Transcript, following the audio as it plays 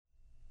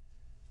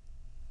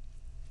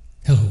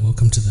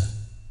welcome to the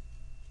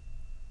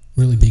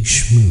really big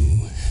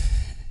schmoo.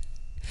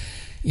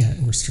 Yeah,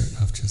 we're starting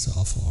off just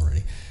awful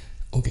already.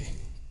 Okay,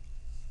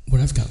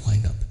 what I've got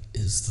lined up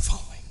is the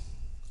following.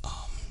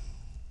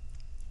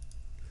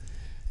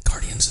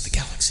 Guardians of the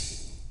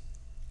Galaxy,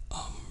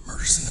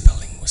 Murders in the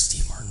Building with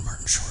Steve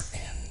Martin Short,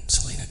 and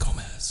Selena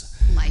Gomez.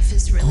 Life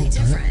is really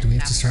different Do we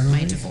have to start after my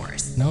already?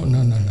 divorce. No.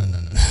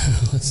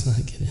 Let's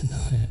not get into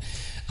that.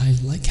 I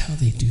like how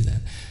they do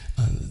that.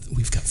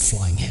 We've got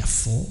Flying Half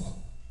Full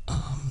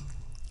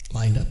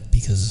lined up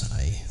because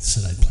I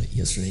said I'd play it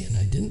yesterday and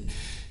I didn't.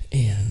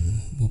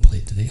 And we'll play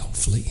it today,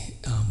 hopefully.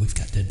 We've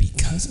got Deadbeat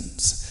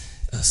Cousins,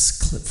 a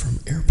clip from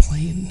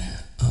Airplane,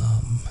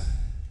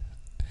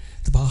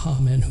 the Baja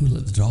Men Who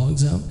Let the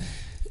Dogs Out,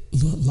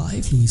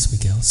 live Luis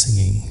Miguel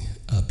singing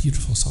a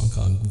beautiful song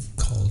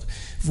called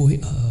Voy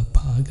a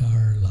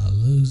pagar la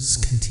luz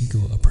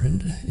contigo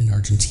aprende in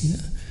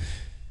Argentina.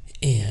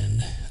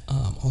 And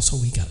also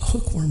we got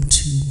Hookworm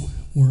 2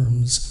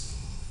 Worms,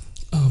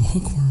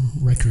 Hookworm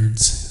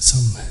Records,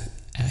 some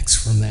acts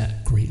from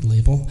that great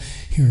label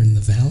here in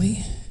the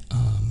Valley.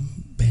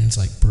 Bands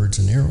like Birds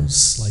and Arrows,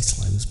 Slice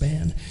Slime's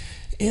band.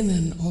 And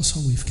then also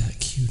we've got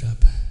queued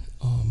up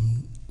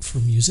for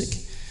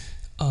music,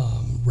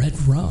 Red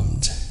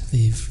Rummed.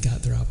 They've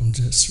got their album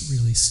just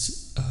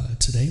released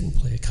today. We'll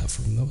play a cut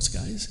from those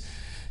guys.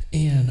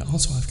 And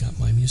also I've got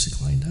my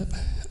music lined up,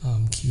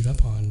 queued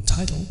up on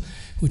Tidal,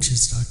 which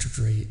is Dr.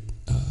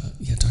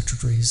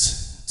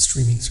 Dre's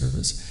streaming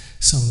service.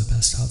 Some of the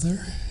best out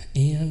there.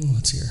 And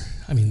let's hear,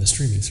 the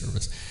streaming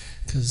service,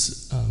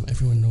 because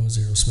everyone knows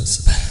Aerosmith's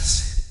the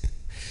best.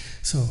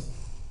 So,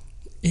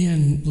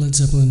 and Led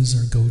Zeppelin is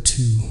our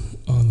go-to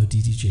on the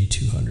DDJ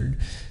 200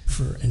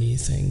 for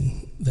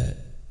anything that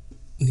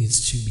needs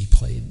to be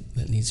played,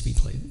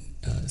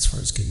 as far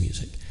as good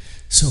music.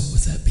 So,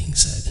 with that being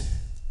said,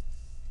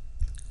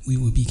 we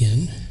will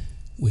begin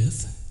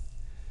with,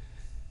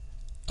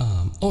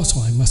 so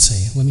I must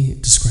say, let me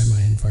describe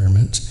my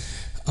environment.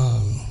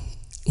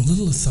 A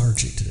little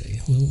lethargic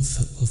today,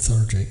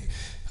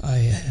 I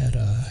had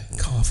a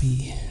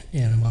coffee,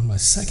 and I'm on my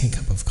second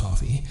cup of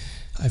coffee.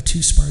 I have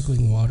 2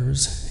 sparkling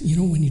waters. You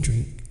know when you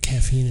drink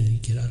caffeine and you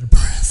get out of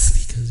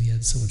breath because you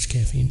had so much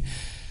caffeine?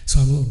 So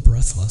I'm a little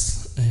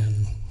breathless,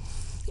 and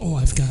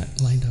I've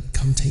got lined up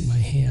Come Take My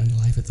Hand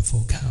live at the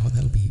Full Cow.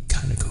 That'll be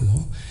kind of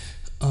cool.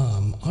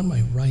 On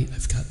my right,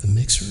 I've got the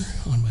mixer.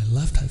 On my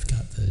left, I've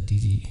got the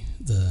DJ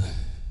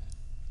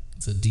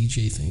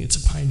thing. It's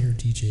a Pioneer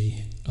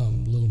DJ,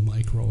 little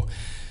micro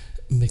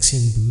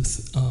mixing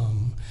booth.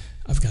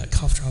 I've got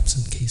cough drops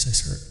in case I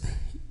start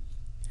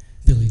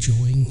Billy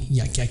Joeing.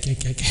 Yak, yak,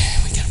 yak, yak.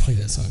 We gotta play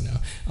that song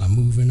now. I'm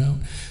moving out.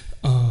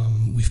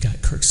 We've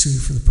got Kirk Studio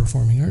for the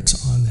Performing Arts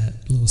on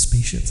that little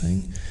spaceship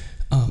thing.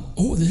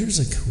 There's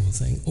a cool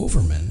thing.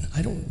 Overman.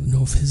 I don't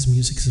know if his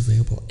music is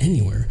available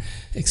anywhere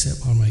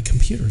except on my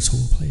computer, so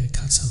we'll play a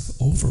cuts of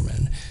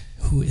Overman,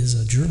 who is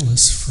a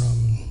journalist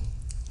from,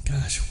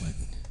 what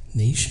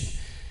nation?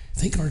 I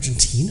think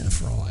Argentina,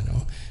 for all I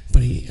know.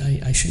 But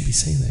I shouldn't be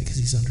saying that because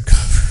he's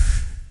undercover.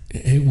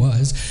 It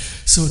was.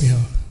 So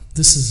anyhow,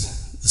 this is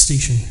the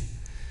station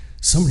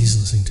somebody's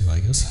listening to, I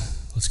guess.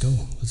 Let's go.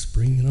 Let's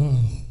bring it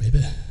on,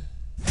 baby.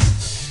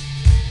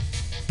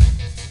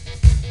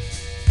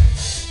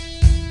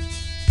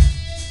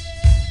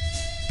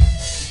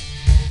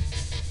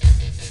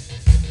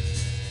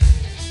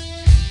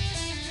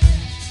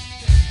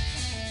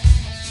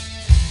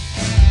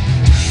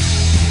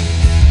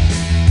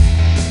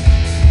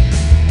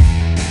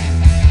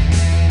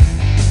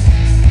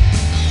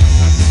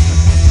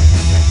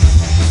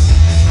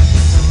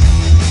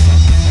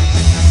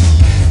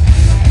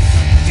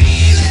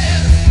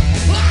 Feeling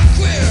like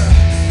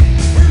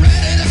we're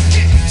ready to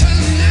kick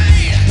tonight.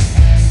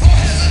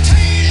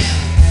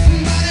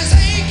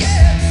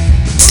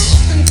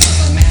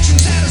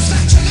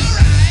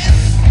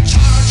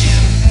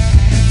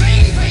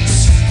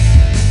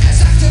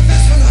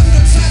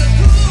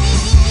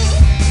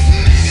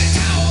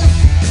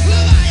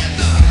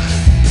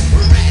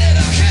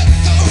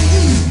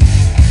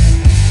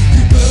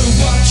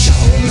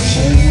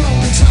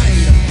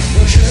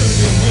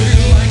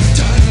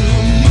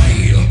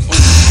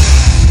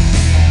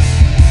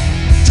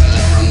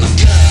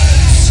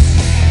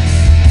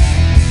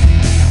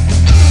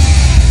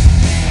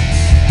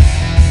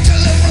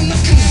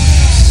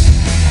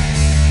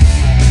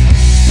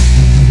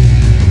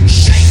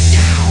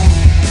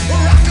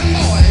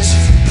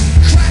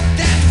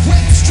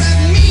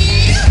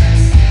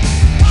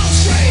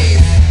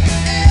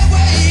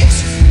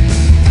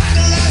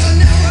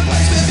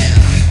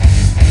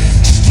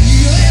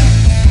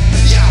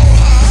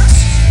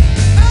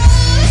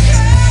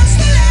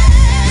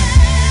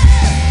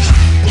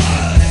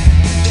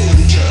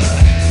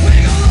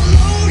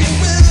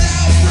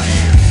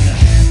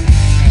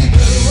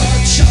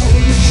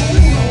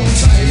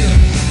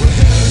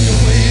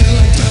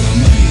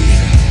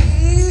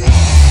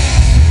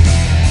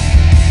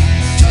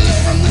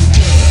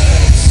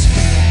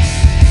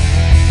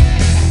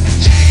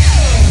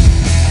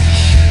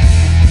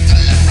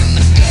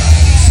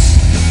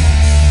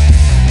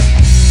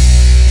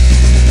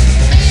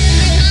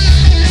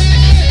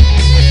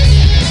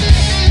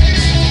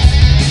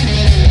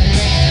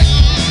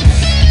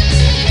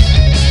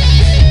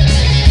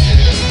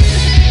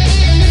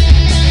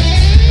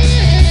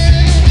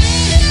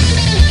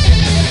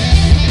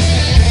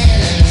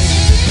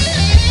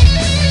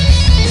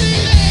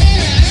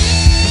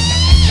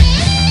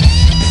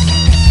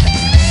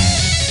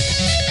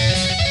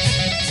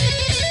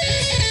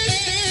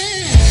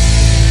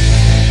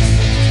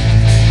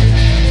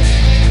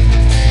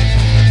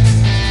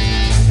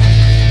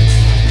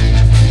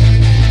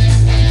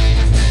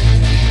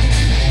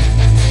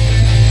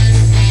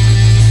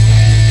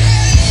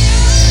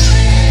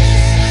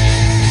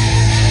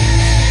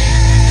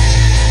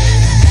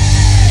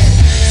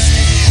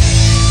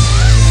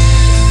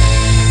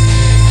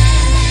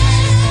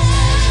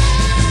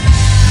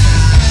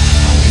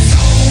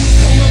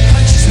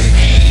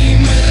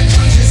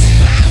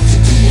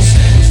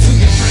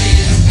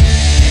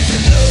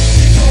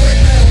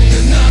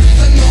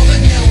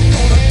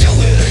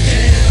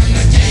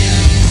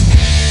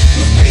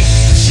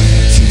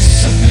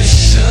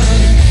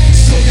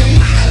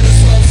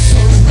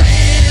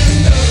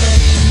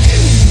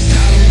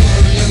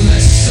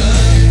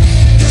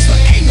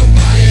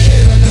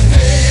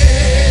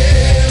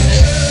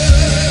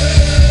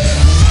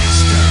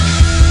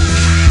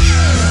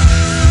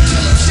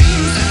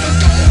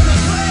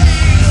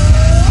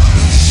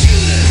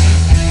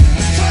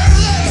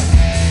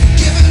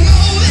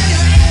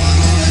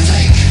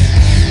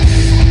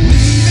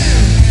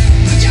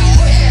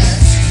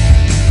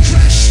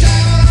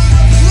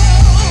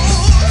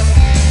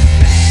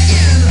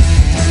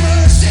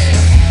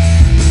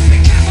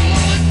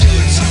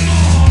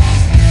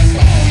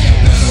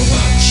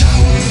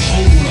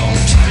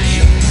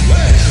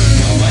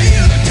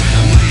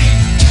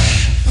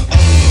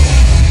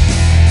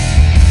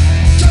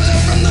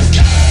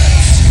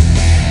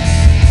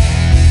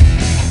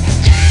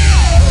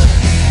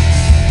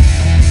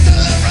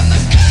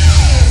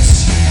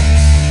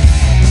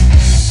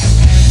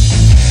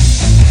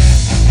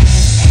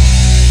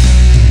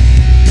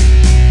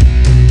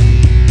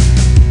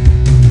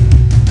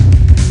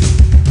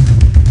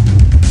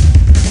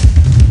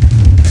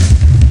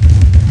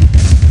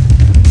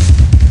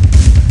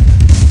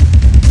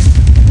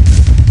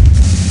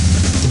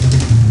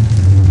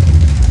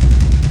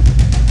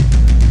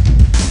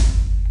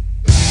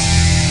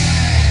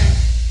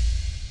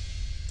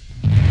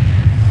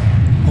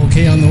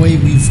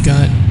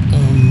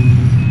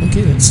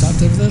 first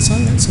octave of that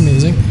song. That's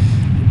amazing.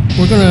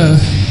 We're gonna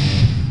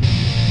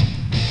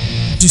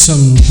do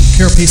some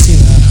Carol Pasty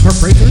and the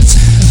Heartbreakers,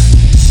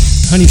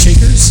 Honey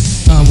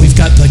Shakers. We've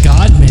got the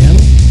God Man,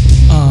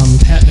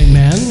 Pat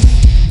McMahon.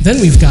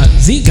 Then we've got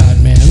the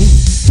God Man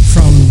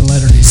from the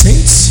Latter-day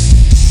Saints,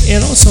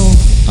 and also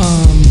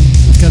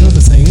we've got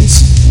other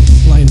things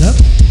lined up.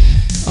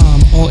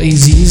 All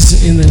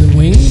AZs in the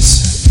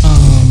wings.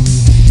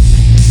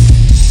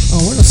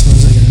 What else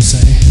was I going to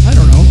say? I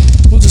don't know.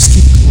 We'll just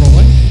keep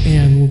rolling,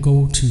 and we'll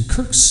go to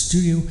Kirk's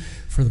studio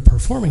for the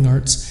performing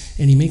arts,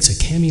 and he makes a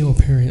cameo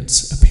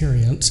appearance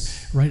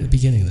right at the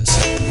beginning of this.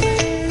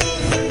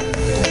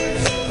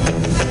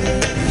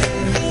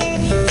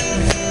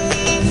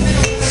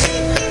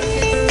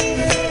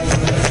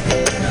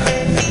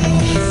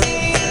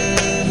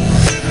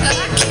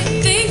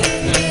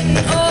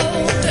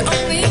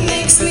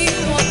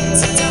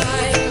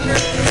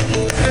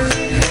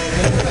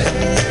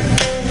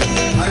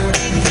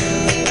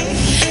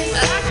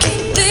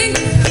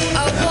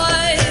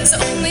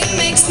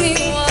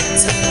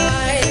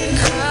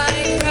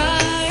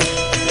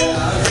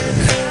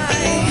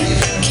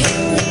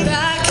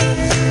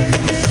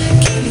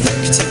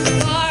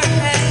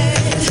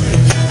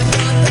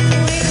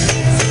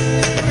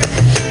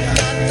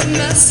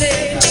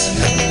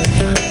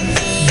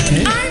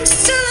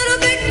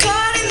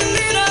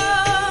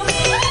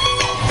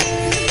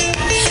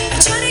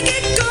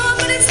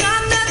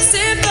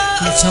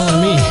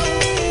 Telling me.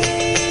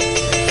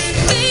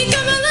 Think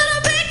I'm a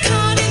little bit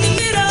caught in the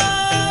middle.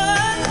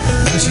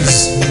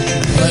 She's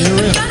letting her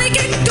rip. Gonna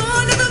get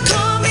going if they'll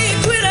call me a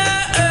quitter.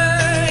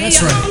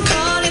 That's right. I'm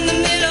caught in the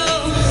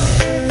middle.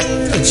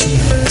 Good, she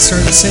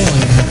started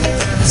sailing.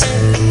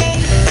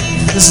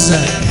 This is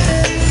at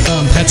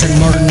Patrick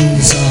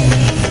Martin's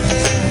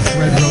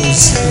Red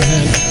Rose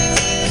event.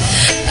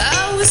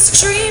 I was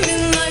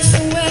dreaming life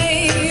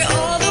away,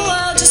 all the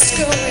while just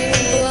going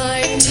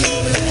blind.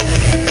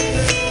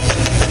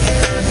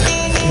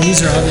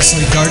 These are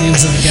obviously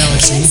Guardians of the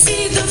Galaxy. I can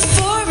see the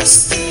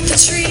forest through the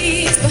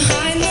trees,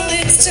 behind the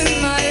lids to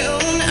my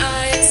own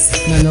eyes.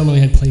 Now,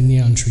 normally I'd play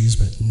Neon Trees,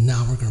 but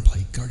now we're going to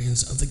play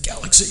Guardians of the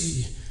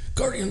Galaxy.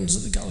 Guardians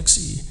of the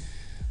Galaxy.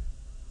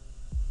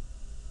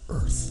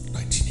 Earth,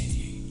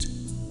 1988.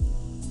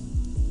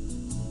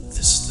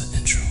 This is the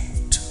intro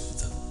to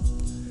the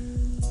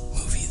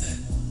movie that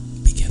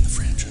began the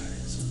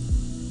franchise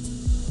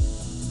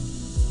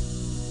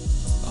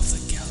of the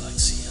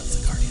Galaxy of the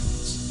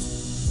Guardians.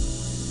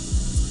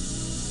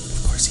 Of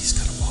course, he's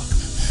got a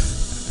Walkman.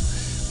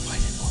 I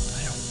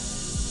don't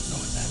know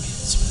what that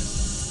means, but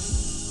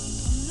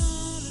I'm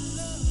not in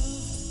love,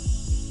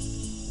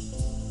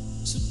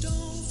 so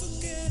don't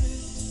forget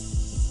it.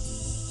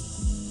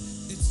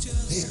 It's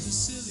just a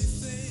silly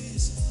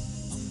face.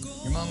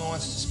 Your mama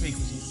wants to speak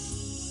with you.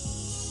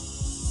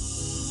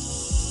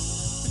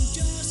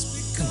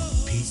 Come on,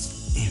 Pete.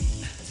 In.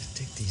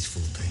 Take these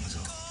full things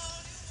off.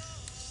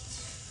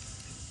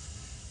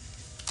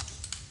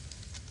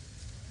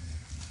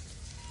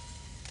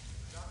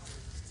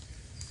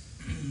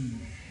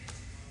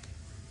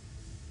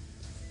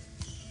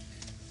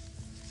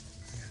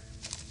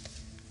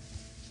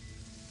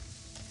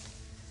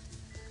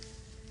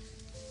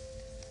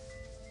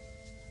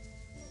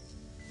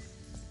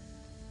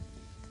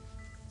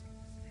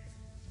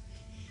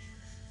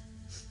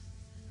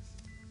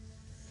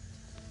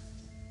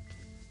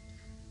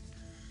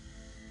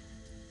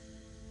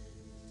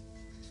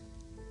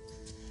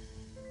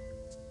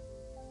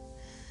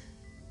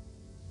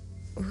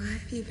 Why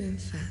have you been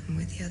fighting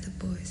with the other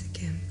boys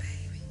again,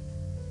 baby?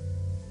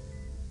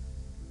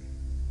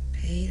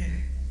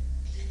 Peter.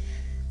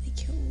 They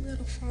killed a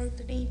little frog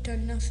that ain't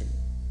done nothing.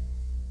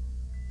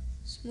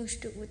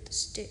 Smushed it with the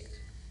stick.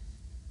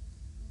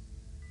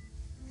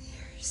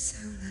 You're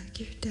so like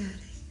your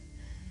daddy.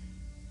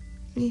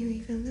 You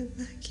even look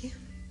like him.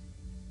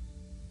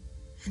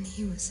 And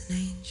he was an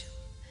angel.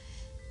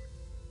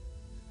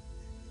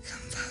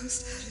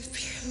 Composed out of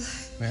pure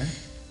light. Man,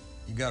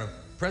 you got a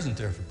present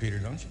there for Peter,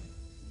 don't you?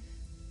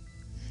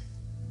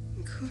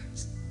 Of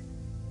course.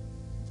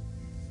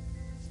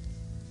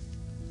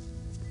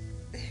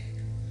 I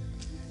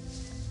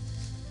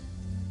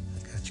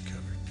got you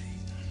covered,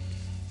 Pete.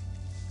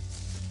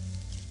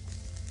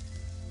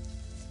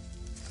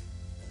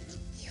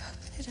 You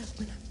open it up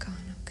when I'm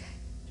gone, okay?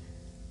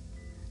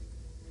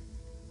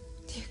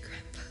 Dear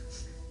Grandpa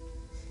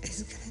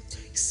is gonna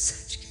take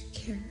such good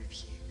care of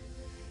you.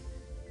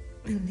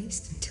 At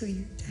least until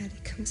your daddy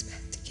comes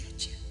back to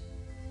get you.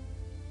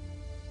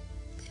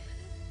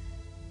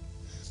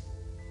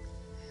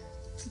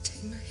 So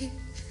take my hand.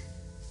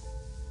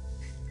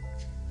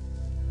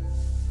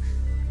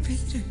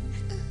 Peter.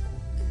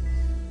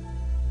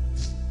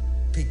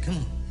 Pete, come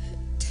on.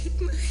 Take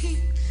my hand.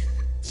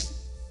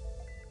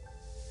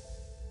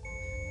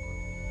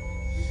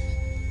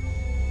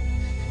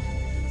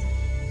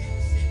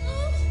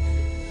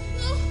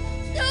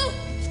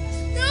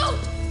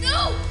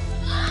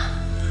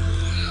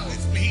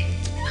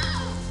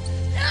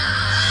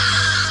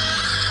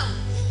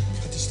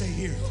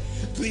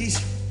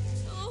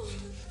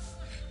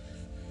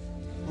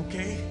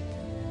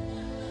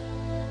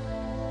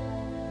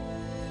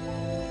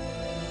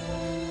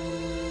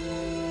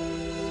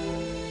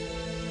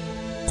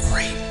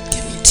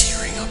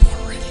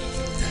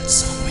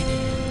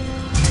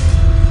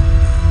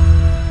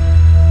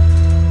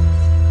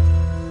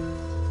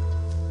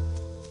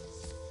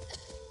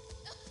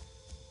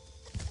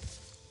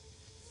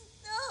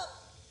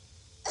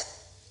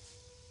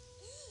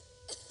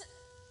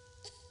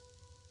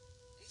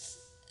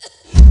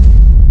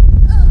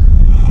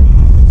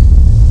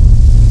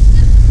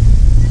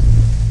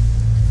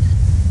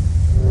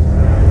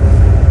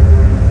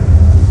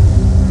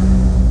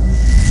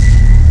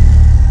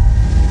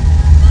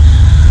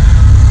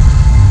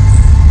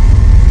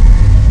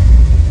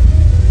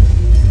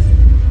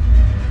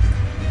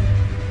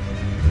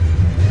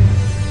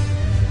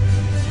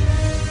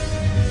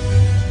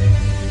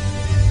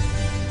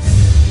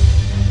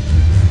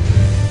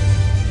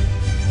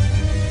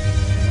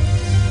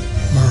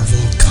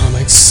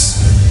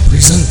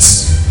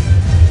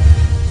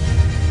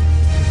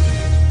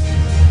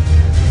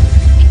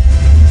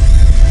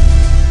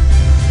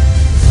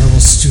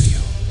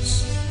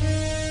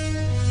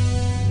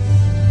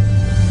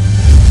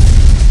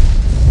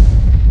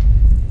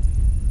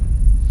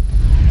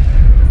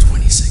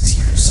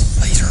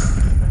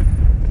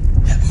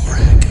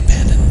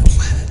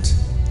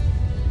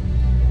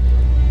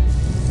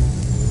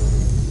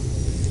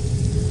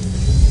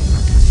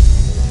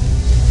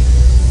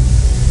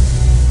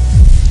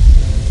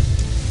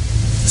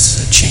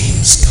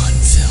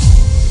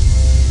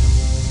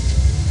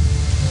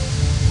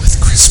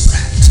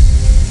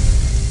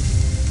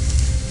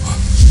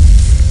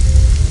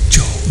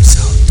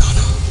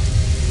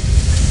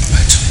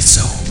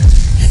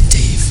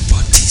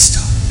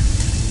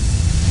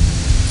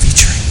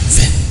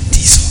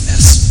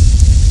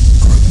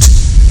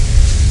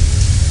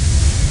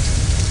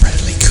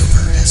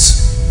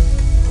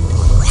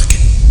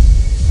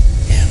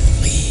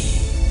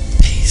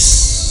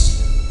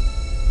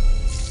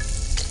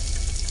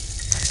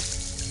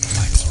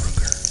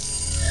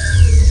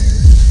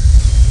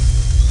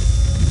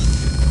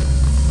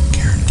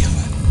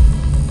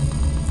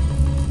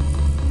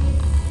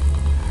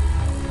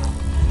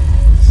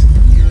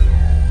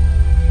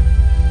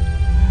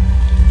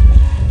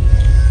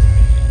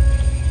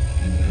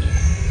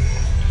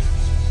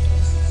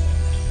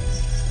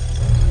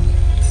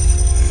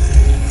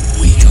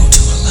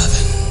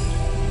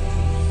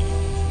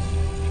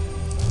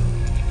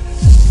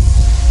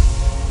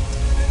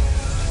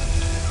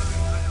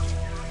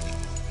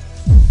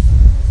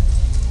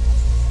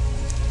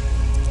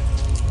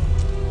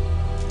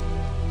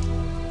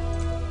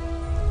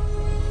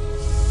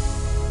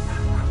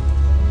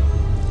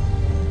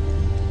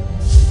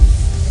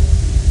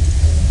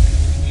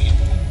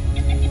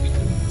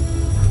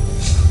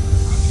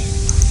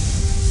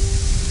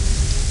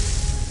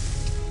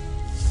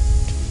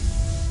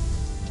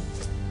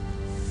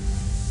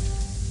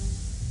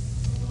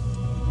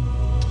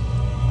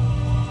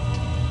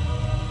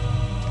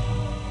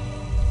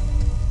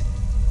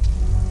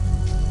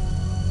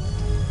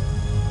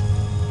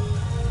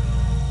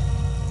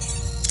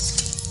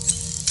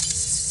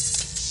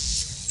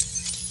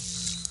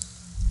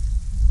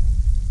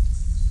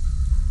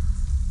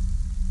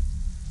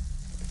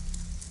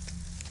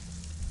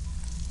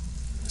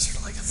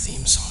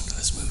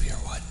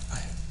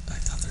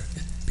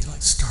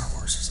 Star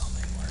Wars or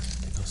something where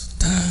it goes.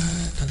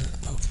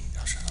 Okay,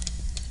 I'll shut up.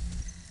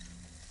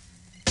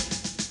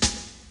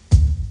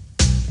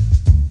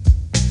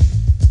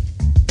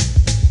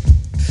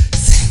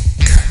 Thank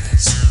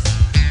goodness.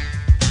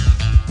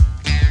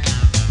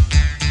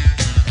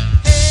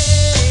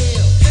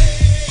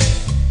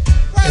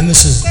 And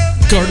this is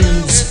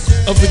Guardians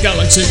of the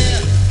Galaxy.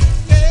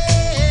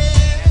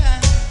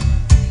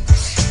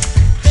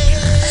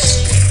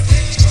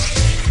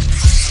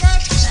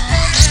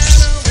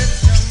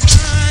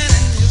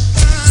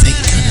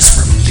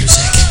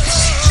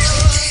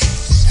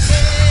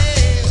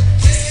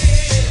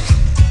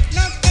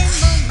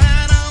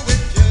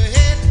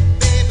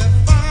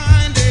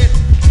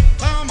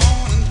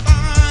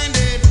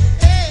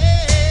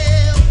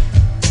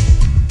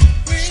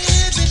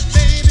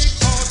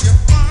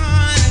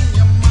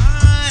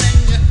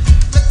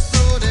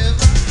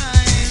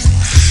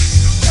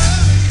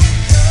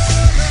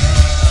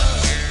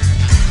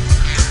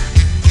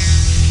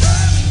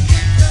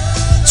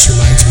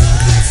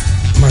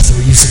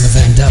 And the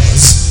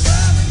Vandellas.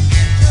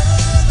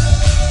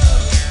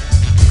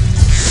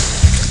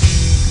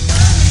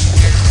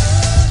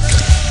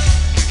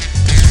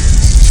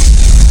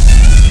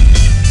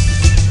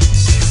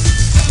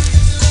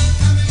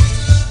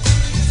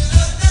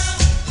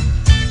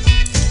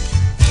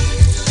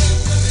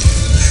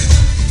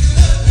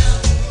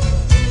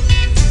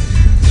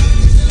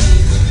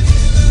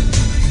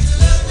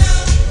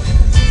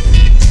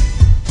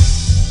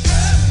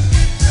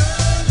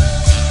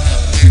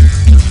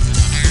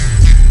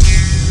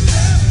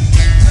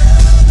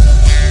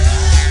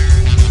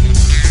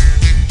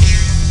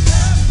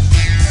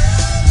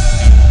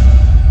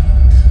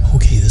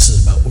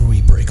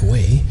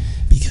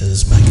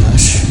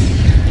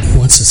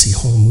 To see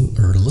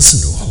or listen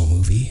to a whole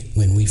movie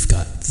when we've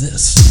got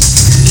this.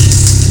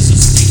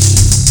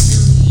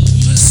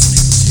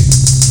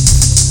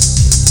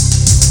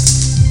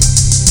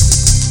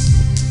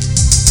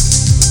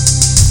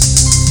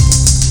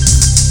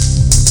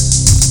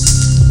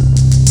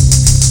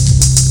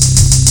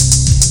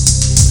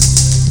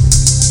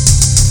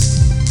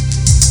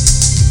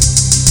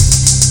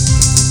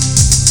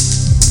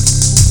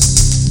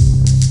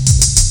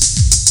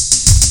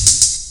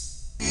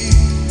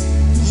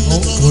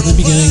 Go to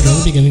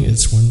the beginning,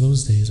 It's one of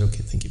those days.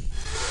 Okay, thank you.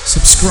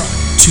 Subscribe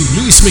to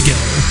Luis Miguel.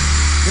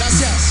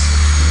 Gracias.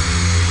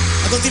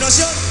 A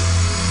continuación,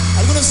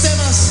 algunos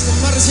temas del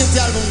más reciente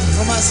álbum,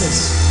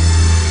 Romances.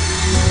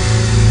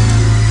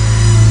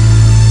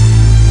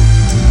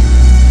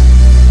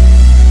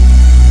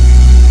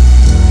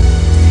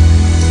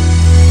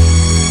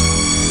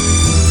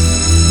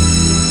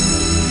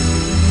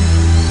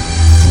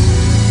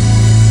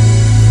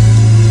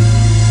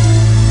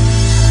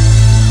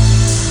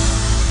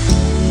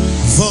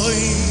 Voy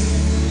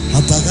a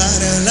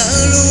apagar la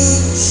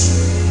luz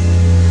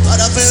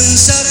para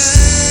pensar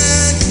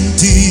en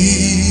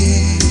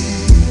ti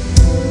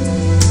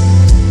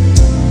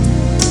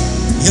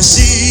y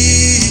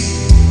así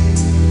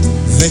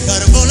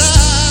dejar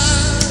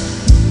volar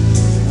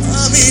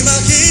a mi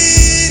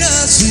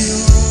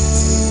imaginación.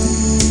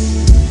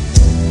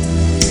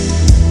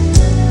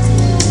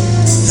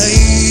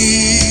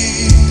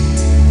 Ahí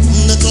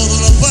donde todo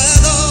lo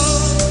puedo,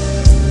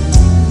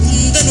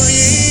 donde no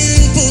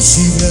hay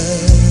imposible.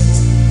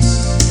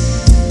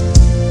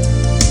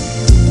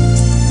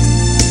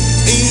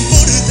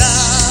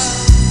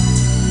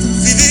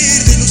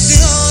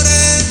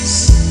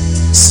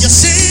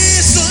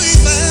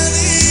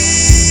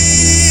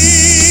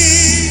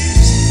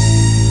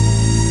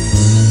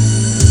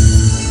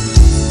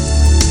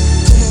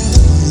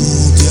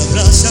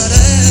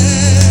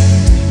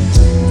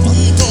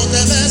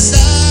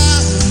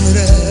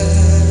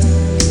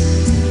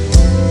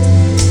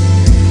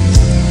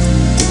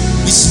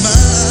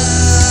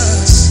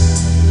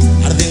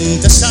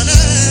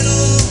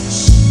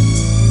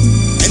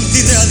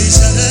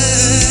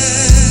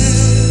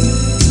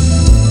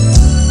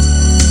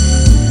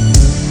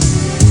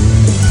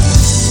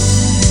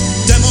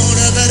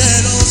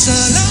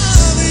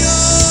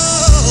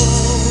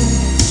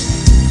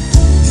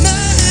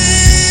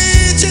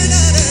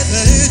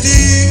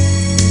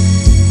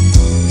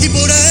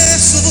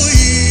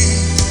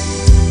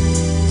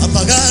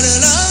 Apagar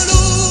la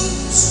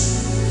luz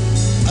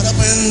para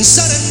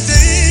pensar en ti.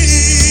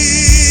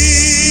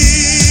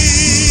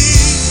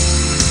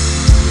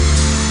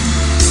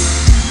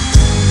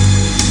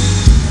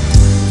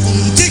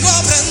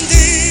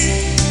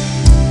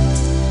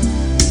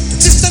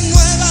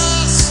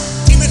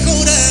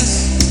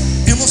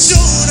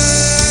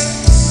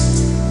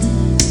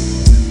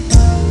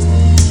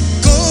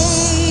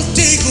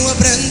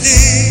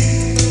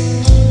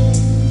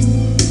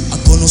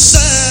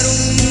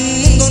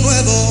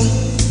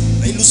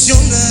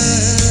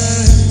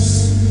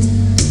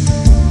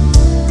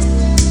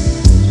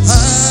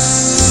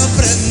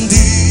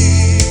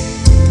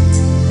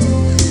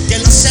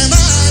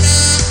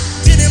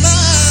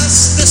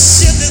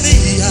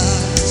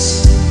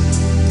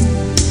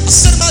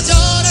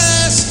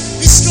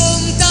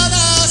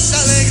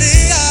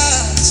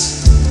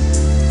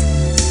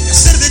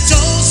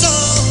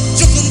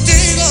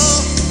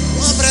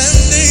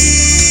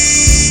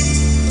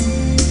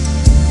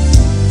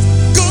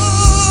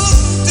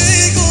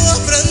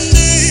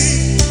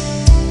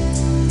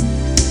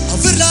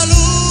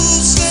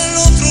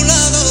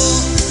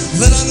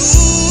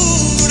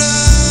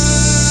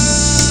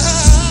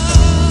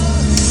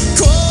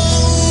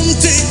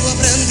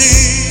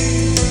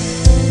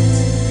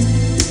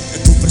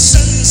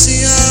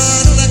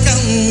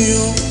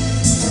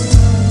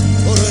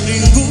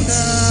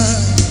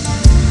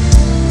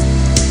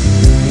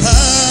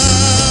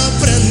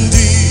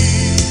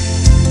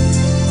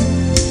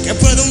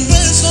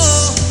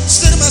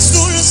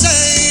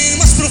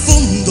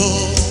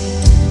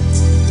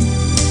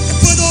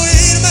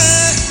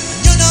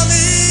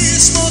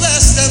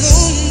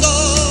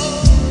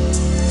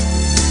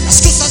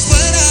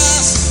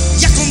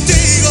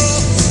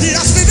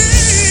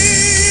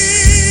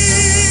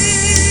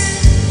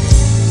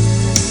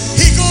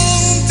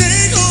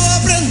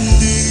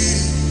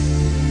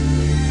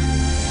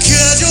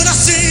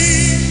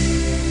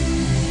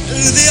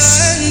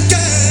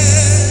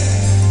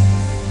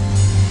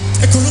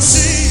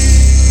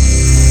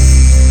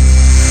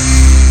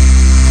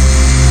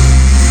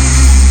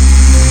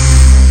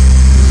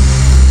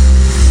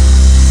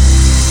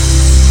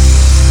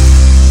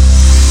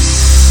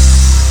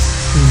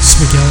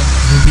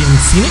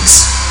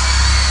 Phoenix.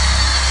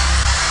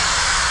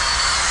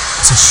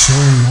 It's a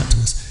shame not to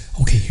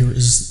listen. Okay, here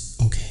is,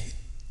 okay.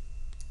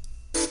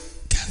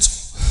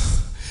 Cancel.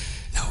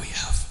 Now we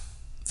have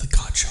The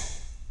God Show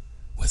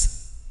with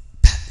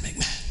Pat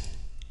McMahon.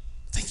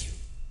 Thank you.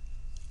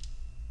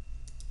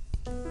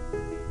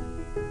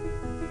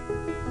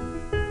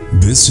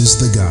 This is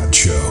The God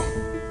Show,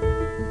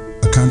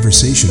 a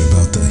conversation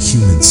about the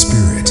human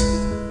spirit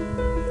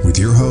with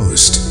your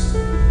host,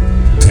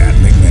 Pat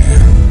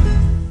McMahon.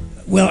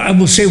 Well, I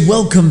will say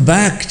welcome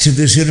back to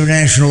this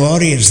international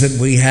audience that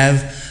we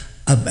have.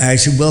 I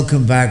say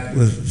welcome back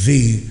with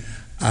the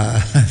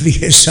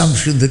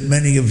assumption that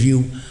many of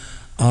you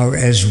are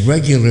as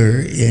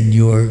regular in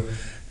your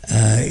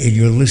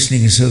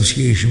listening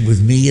association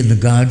with me and The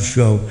God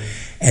Show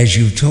as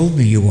you've told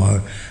me you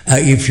are.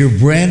 If you're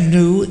brand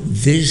new,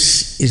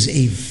 this is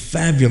a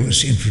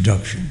fabulous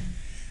introduction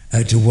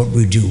to what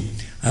we do.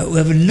 We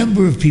have a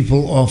number of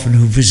people often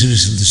who visit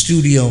us in the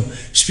studio,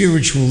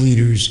 spiritual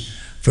leaders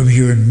from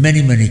here in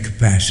many, many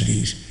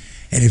capacities.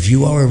 And if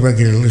you are a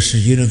regular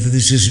listener, you know that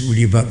this isn't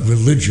really about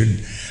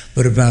religion,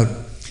 but about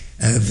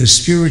the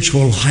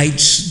spiritual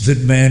heights that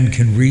man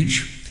can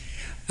reach.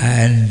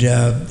 And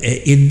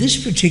in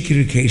this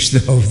particular case,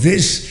 though,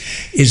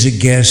 this is a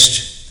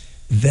guest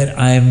that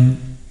I'm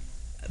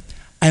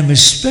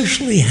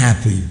especially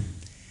happy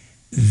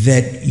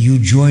that you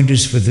joined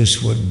us for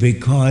this one,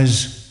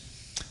 because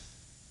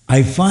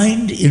I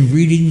find in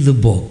reading the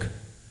book,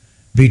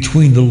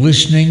 Between the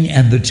Listening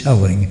and the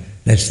Telling,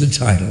 that's the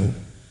title,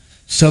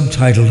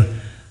 subtitled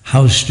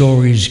How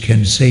Stories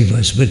Can Save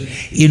Us. But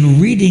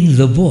in reading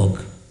the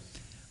book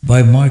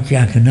by Mark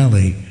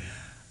Yaconelli,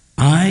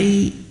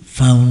 I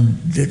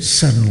found that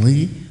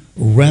suddenly,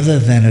 rather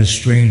than a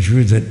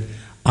stranger that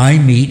I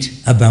meet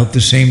about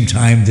the same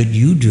time that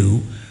you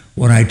do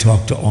when I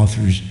talk to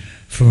authors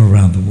from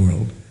around the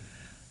world,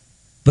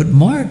 but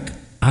Mark,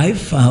 I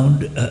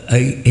found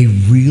a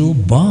real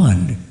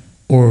bond,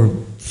 or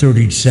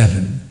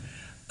 37,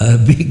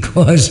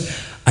 because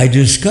I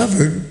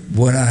discovered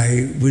when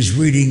I was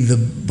reading the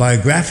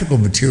biographical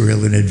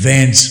material in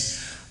advance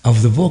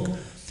of the book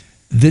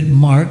that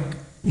Mark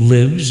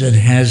lives and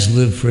has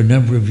lived for a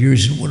number of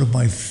years in one of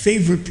my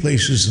favorite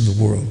places in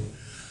the world,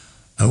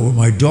 where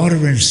my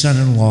daughter and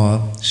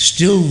son-in-law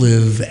still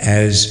live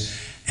as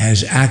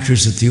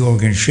actors at the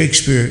Oregon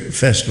Shakespeare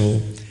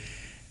Festival.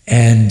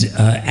 And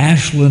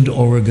Ashland,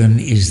 Oregon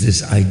is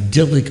this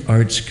idyllic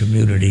arts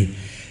community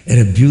in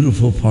a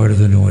beautiful part of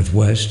the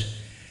Northwest.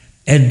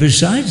 And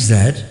besides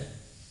that,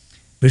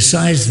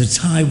 besides the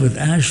tie with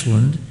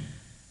Ashland,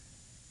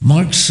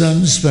 Mark's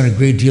son spent a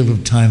great deal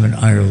of time in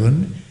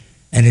Ireland.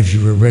 And if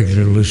you're a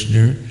regular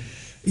listener,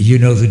 you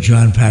know that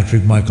John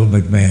Patrick Michael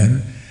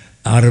McMahon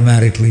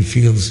automatically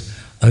feels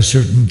a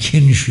certain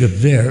kinship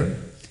there.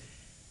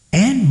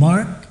 And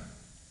Mark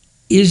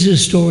is a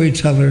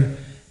storyteller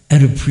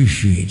and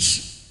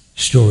appreciates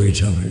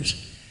storytellers.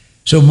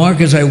 So Mark,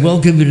 as I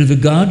welcome you to The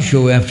God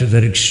Show after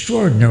that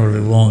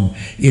extraordinarily long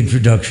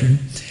introduction,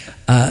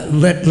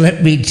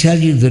 let me tell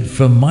you that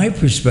from my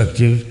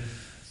perspective,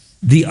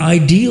 the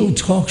ideal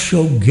talk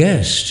show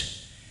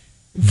guest,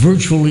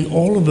 virtually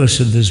all of us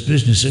in this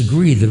business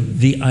agree that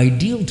the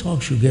ideal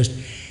talk show guest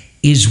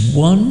is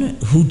one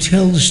who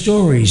tells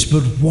stories.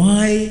 But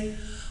why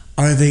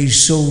are they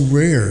so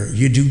rare?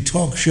 You do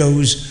talk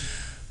shows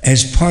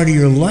as part of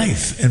your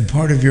life and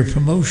part of your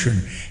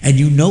promotion, and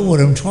you know what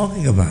I'm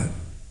talking about.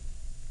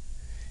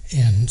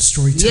 And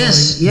storytelling.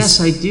 Yes,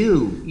 I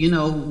do. You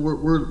know,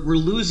 we're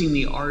losing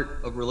the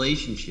art of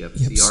relationship.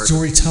 Yep, the art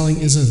storytelling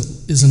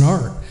is an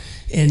art,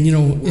 and you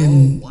know,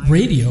 in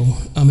radio,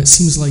 it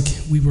seems like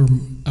we were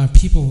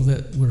people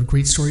that were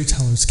great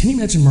storytellers. Can you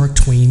imagine Mark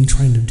Twain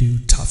trying to do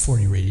top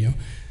 40 radio,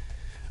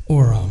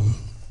 or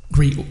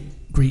great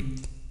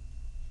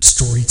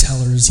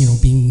storytellers? You know,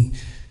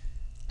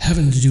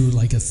 having to do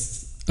like a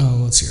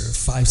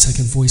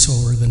 5-second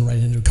voiceover, then right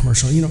into a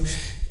commercial. You know,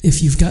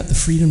 if you've got the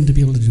freedom to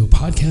be able to do a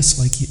podcast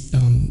like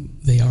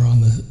they are on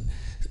the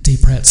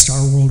Dave Pratt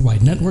Star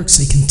Worldwide Networks,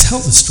 they can tell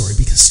the story,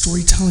 because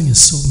storytelling is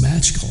so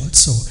magical. It's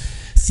so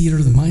theater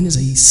of the mind, as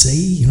they say,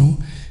 you know.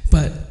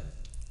 But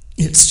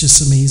it's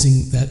just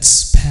amazing.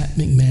 That's Pat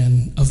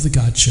McMahon of The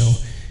God Show,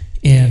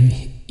 and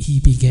he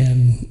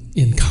began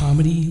in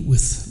comedy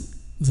with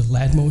the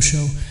Ladmo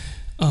Show.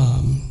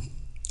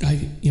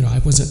 I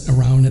wasn't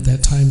around at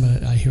that time,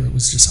 but I hear it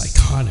was just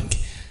iconic.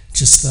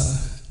 Just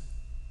the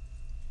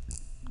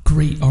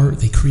great art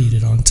they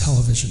created on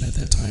television at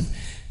that time.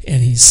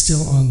 And he's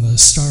still on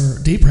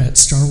the Dave Pratt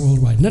Star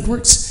Worldwide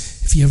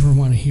Networks. If you ever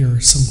want to hear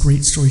some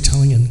great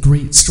storytelling and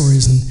great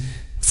stories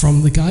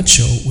from The God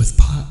Show with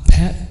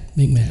Pat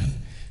McMahon.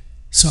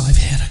 So I've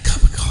had a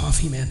cup of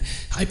coffee, man.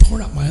 I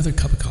poured out my other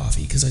cup of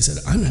coffee because I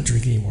said, I'm not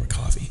drinking any more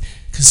coffee,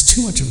 because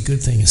too much of a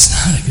good thing is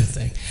not a good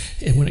thing.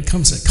 And when it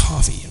comes to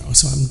coffee, you know,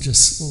 so I'm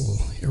just a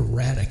little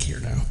erratic here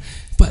now.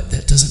 But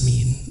that doesn't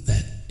mean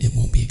that it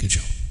won't be a good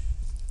show.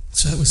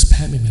 So that was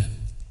Pat McMahon.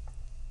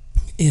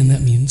 And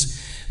that means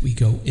we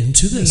go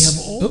into this.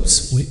 We have all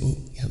Oops, wait,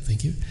 yeah,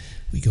 thank you.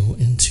 we go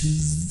into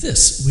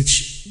this,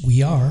 which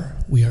we are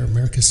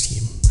America's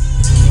team.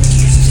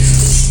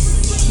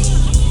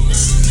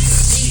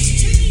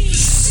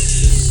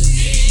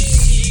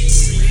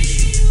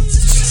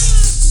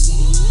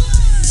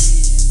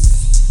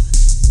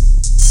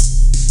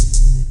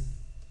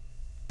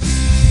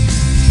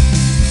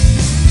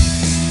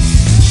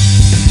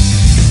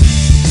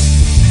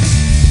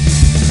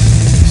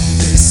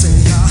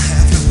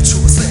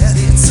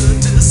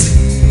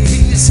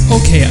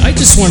 Okay, I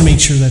just want to make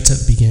sure that's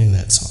at the beginning of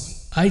that song.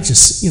 I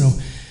just,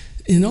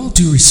 in all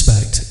due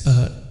respect,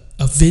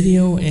 a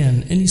video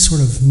and any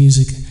sort of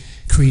music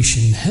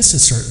creation has to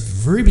start at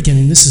the very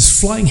beginning. This is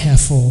Flying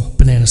Half Full,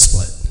 Banana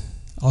Split.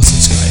 I'll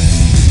subscribe.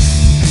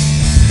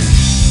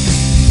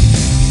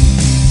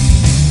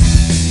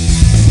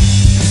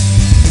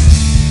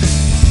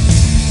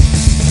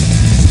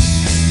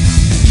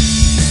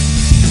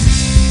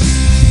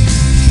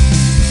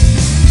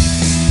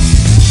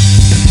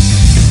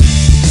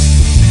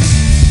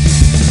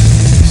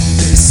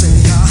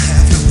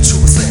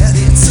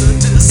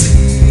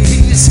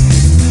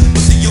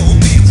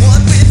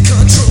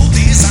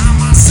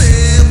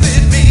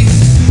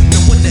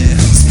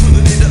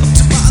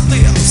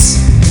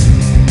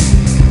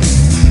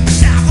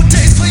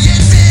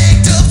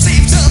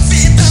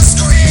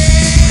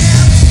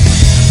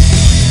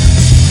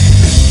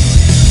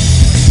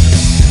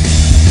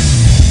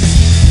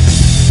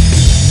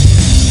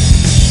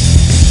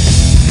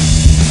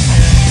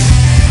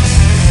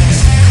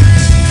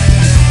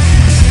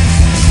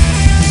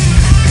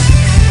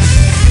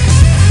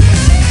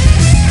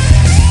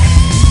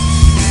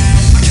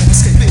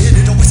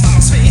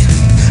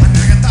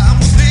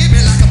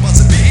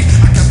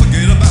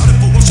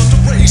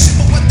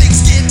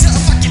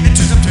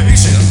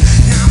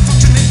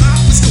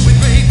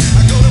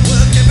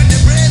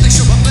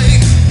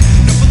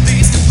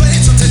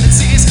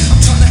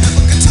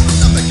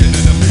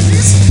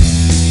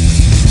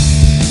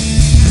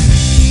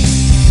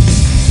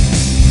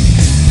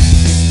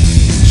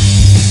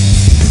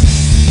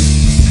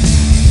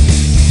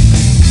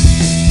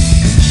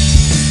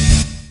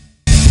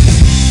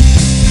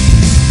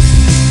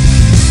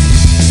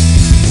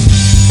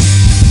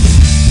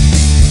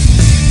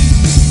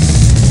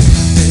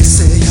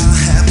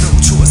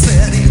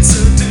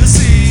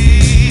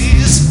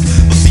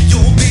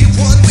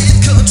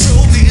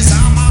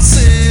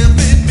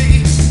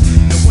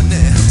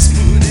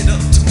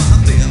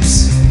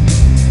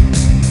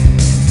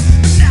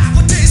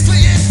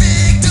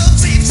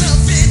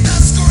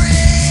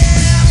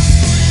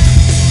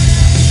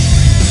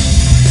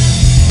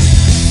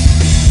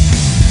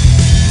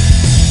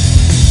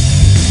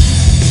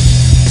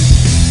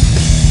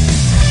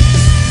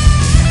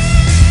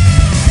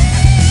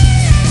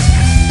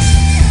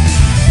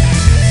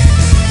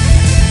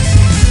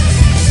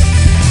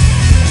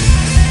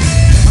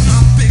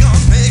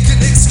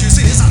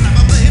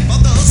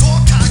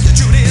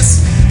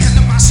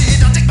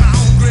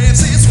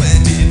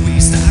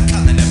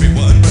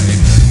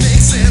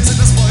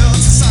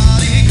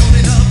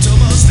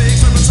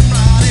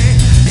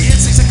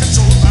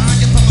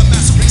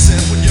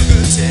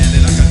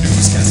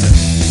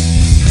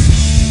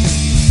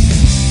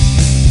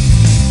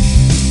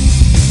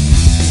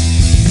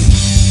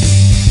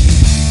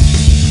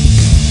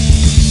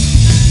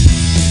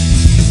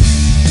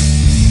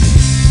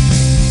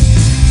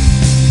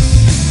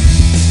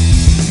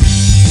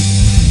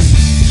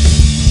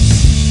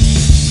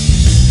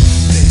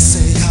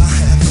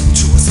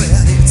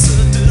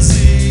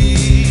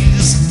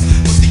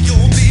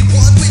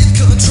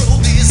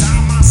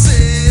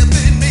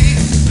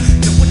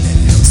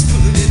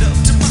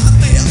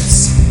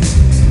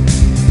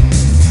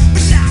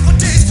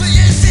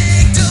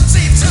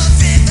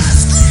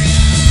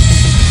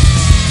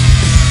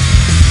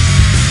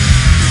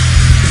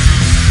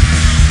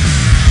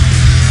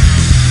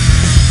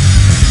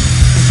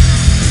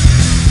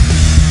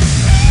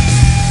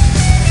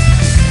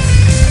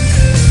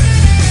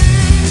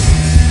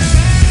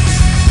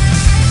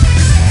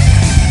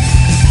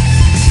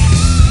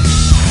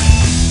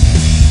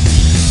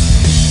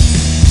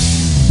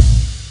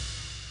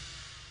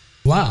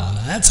 Wow,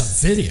 now that's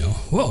a video.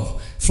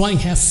 Whoa, Flying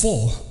Half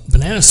Full,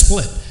 Banana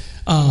Split.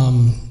 As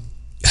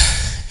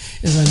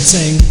I'm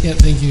saying, yeah,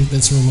 thank you,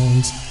 that's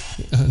Ramones,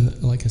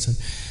 like I said.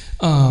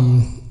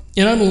 And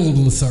I'm a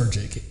little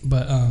lethargic,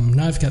 but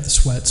now I've got the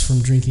sweats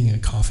from drinking a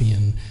coffee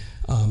and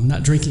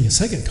not drinking a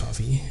second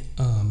coffee.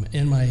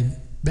 And my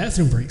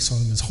bathroom break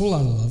song is Whole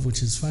Lotta Love,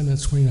 which is 5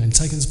 minutes, 29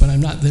 seconds, but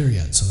I'm not there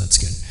yet, so that's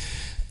good.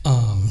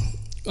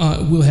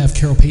 We'll have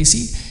Carol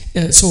Pacey.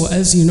 So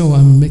as you know,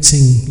 I'm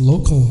mixing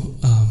local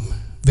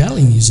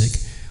Valley music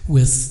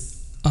with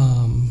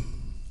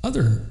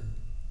other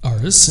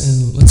artists,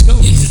 and let's go.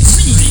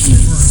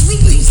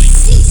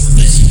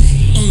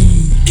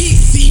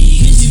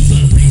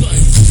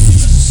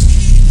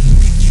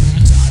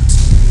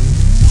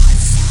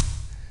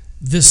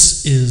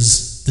 This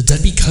is the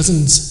Deadbeat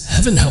Cousins,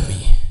 Heaven Help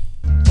Me.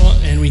 Oh,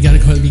 and we got to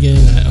go at the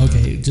beginning.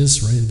 Okay,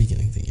 just right at the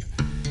beginning. Thank you.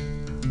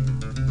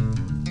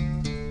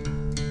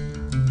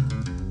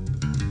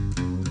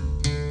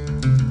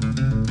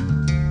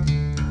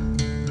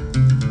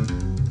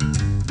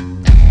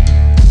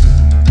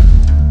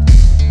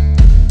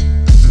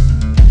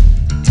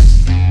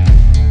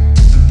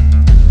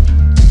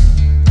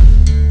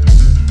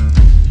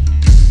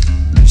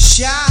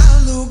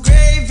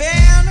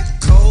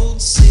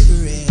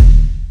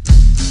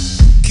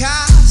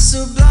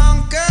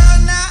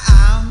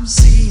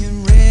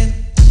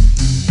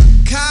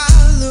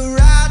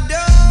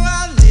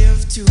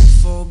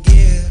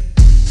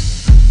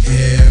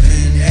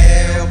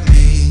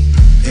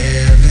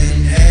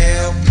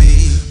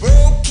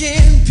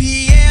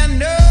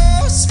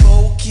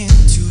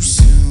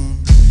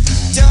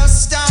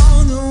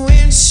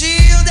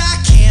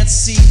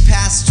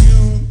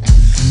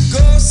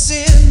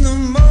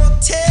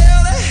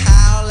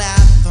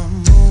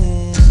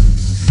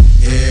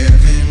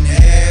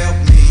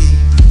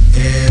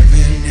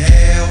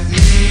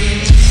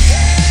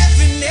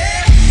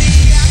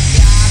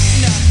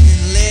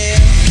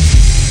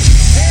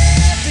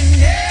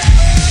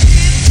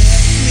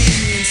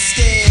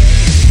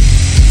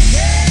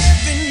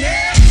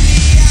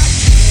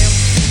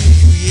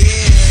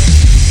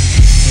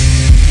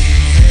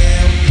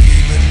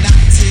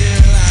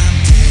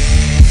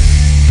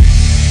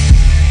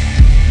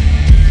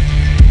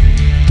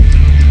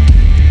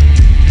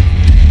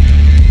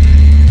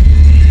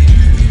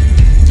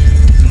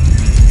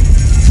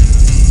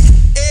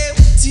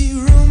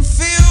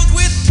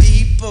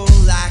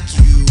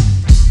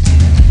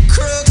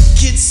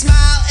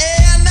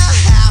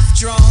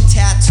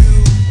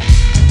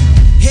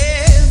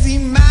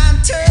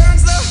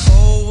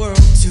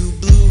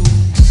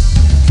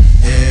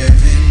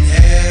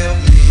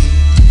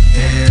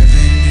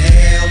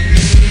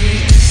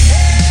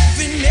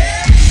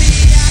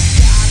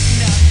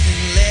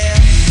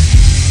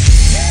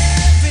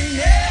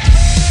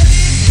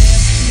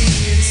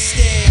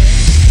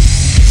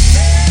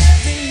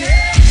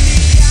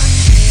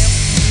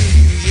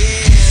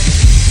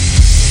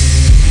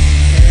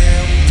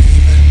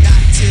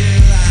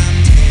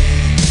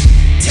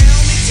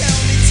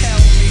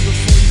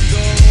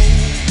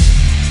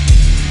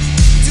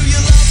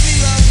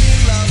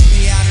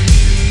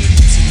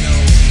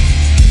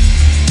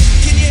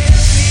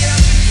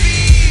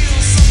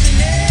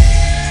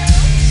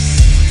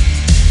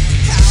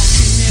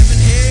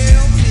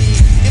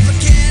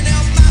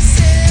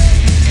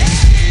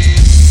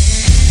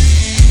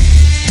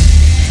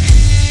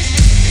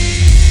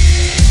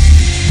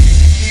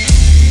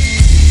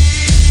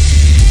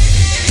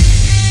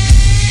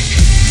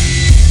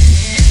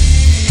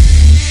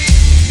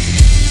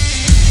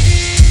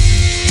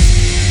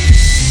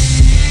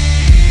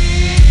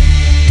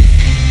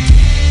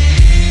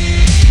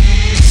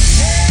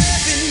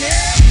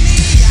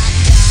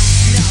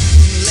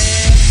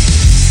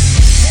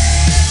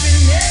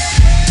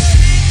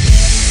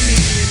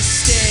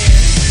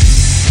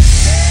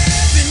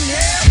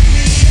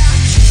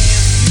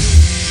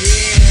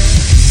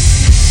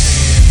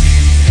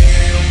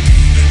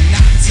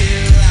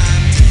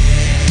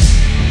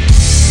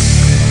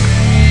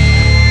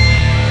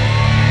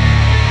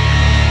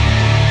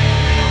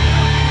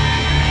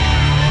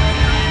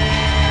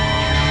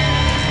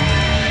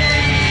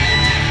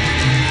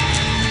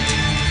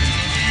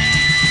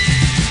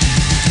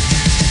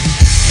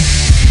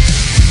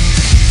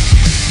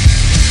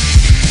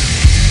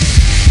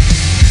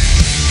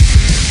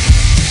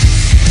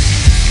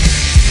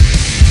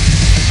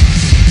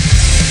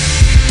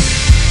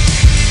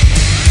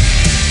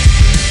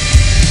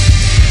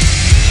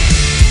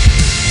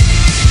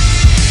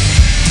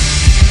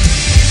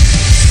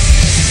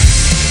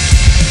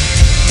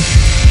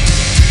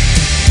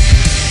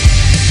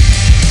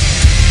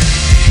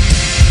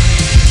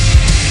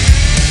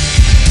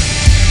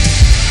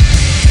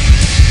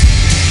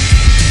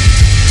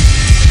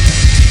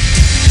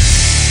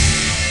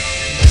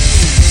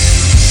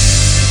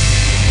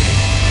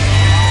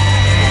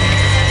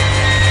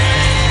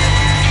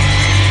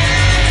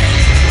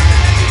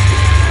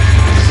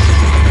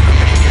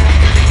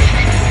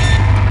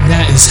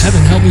 is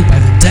Heaven Help Me by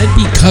the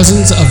Deadbeat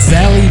Cousins of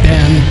Valley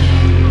Band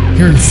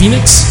here in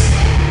Phoenix.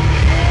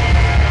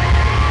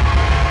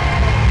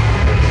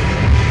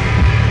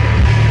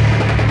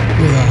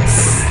 With a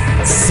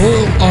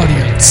full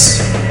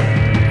audience.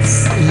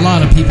 A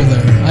lot of people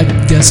there. I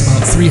guess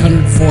about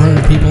 300,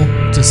 400 people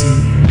to see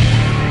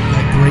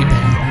that great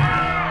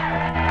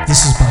band.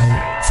 This is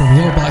from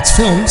Yellow Box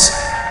Films,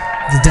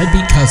 the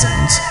Deadbeat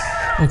Cousins.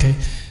 Okay,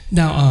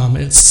 now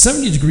it's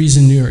 70 degrees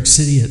in New York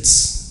City.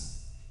 It's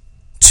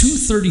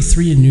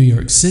 2:33 in New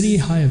York City.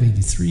 High of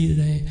 83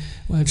 today.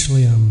 Well,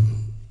 actually,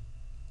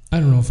 I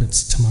don't know if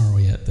it's tomorrow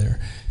yet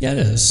there. Yeah, it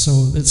is.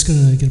 So it's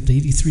going to get up to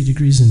 83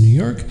 degrees in New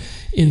York.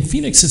 In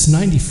Phoenix, it's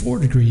 94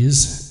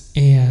 degrees.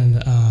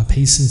 And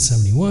Payson,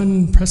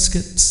 71.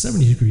 Prescott,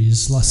 70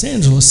 degrees. Los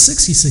Angeles,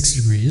 66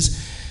 degrees.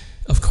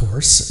 Of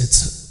course,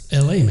 it's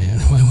LA,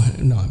 man.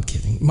 No, I'm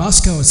kidding.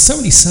 Moscow is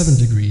 77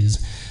 degrees.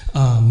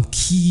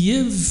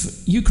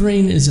 Kyiv,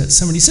 Ukraine is at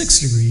 76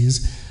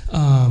 degrees.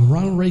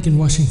 Ronald Reagan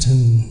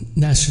Washington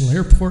National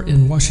Airport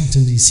in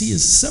Washington, D.C.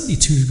 is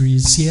 72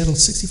 degrees. Seattle,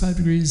 65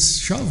 degrees.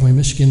 Charlevoix,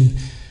 Michigan,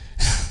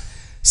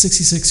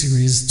 66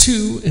 degrees.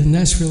 2 in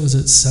Nashville is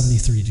at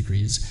 73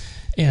 degrees.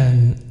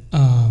 And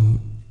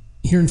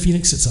here in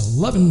Phoenix, it's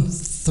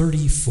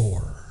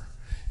 11:34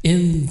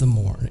 in the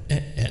morning.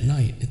 At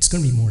night, it's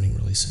going to be morning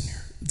really soon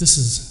here. This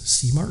is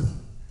Steve Martin.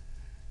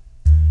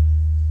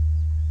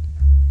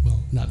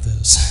 Well, not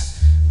this,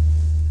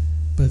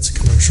 but it's a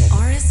commercial.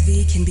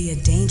 RSV can be a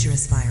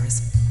dangerous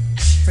virus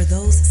for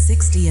those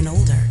 60 and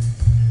older.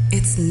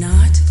 It's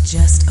not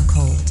just a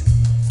cold.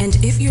 And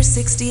if you're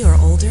 60 or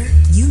older,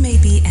 you may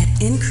be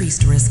at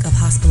increased risk of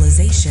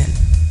hospitalization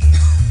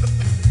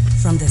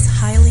from this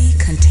highly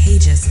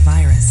contagious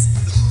virus.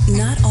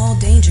 Not all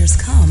dangers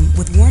come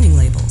with warning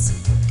labels.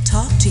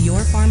 Talk to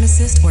your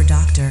pharmacist or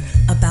doctor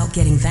about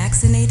getting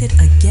vaccinated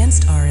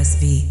against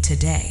RSV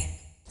today.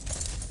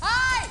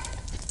 Hi!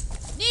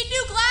 Need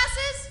new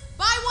glasses?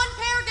 Buy one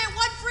pair, get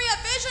one free at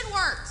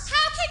VisionWorks.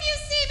 How can you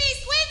see me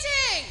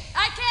squinting?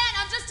 I can't,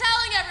 I'm just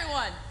telling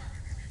everyone.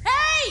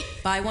 Hey!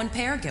 Buy one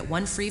pair, get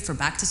one free for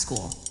back to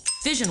school.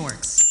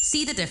 VisionWorks.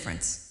 See the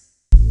difference.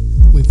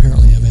 We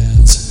apparently have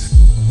ads.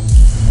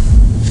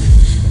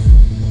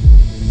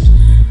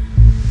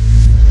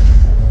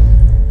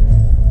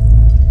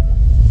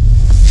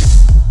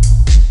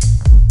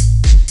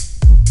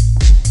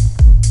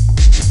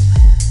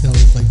 That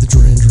looked like the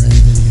Duran Duran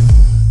video.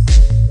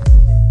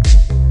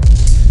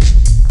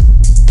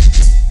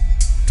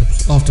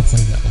 I'll have to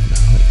play that one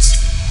now.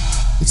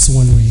 It's the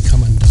one where you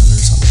come undone or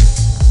something.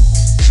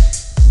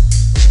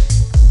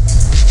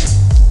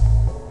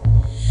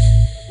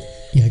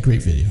 Yeah,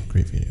 great video,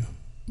 great video.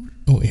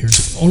 Oh,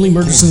 here's Only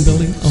Murders in the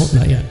Building. Oh,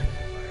 not yet.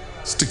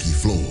 Sticky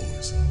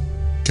floors,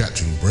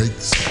 catching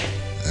breaks,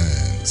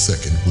 and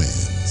second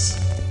wins.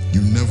 You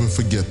never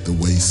forget the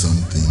way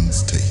some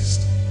things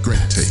taste.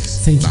 Great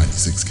taste. Thank you.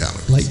 96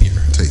 calories. Light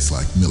beer. Tastes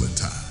like millet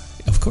time.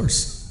 Of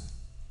course.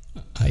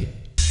 Okay,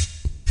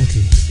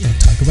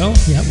 Taco Bell?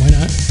 Yeah, why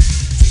not?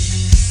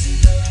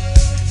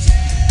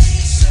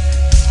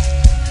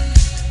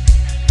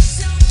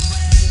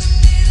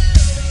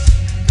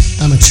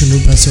 I'm a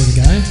chalupa sort of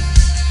guy.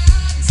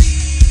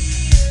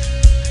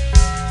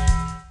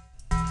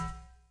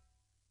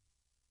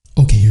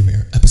 Okay, here we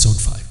are. Episode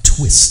 5.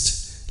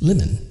 Twist.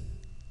 Lemon.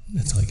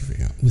 That's all I can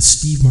figure out. With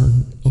Steve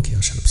Martin. Okay,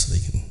 I'll shut up so they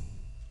can...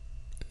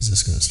 Is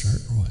this going to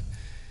start or what?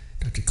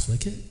 Do I have to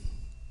click it?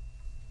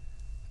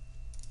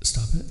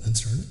 Stop it, then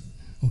start it?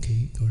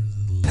 Okay, go to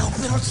the... No,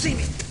 they don't see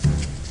me.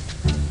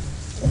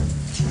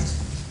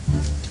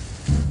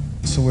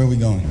 So where are we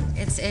going?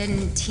 It's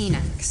in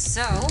Teaneck.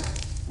 So,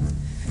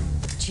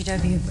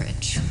 GW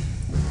Bridge.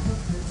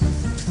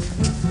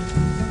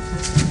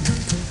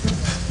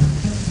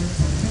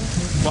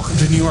 Welcome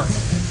to New York.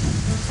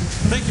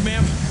 Thank you,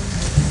 ma'am.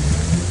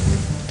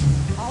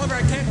 Oliver,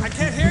 I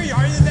can't hear you.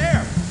 Are you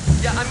there?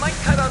 Yeah, I might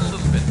cut out a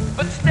little bit,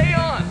 but stay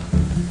on.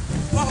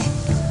 Oh,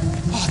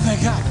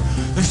 thank God.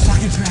 They're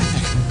stuck in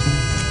traffic.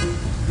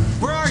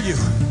 Where are you?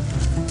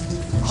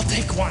 I'll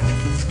take one.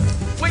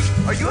 Wait,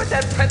 are you at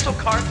that pretzel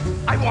cart?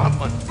 I want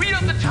one. Read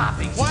out the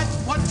toppings. What?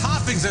 What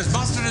toppings? There's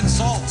mustard and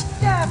salt.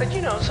 Yeah, but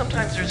you know,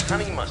 sometimes there's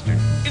honey mustard.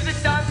 Is it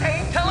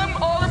Dante? Tell him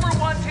Oliver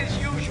wants his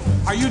usual.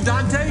 Are you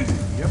Dante?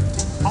 Yep.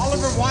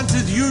 Oliver wants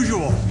his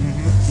usual.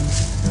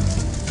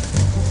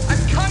 I'm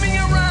coming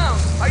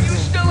around. Are you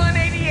still on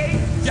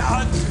 88?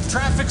 Yeah,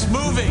 traffic's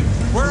moving.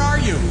 Where are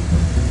you?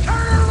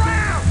 Turn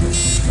around!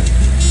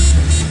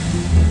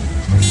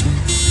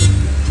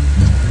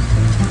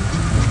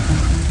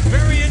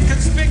 Very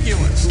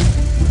inconspicuous.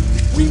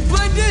 We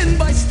blend in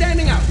by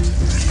standing out.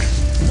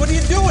 What are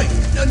you doing?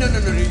 No,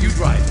 you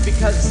drive.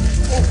 Because,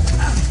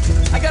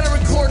 I gotta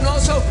record, and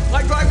also,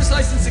 my driver's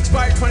license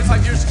expired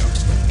 25 years ago.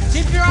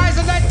 Keep your eyes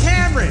on that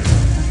Camry.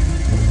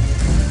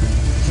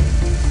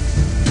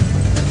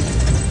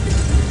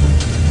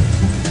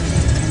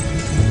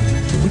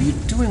 What are you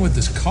doing with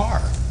this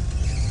car?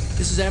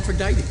 This is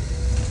Aphrodite.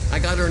 I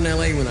got her in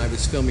LA when I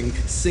was filming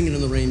Singing in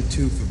the Rain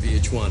 2 for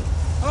VH1.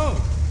 Oh,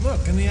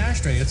 Look, in the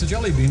ashtray, it's a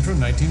jelly bean from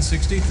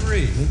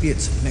 1963. Maybe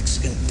it's a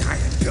Mexican diet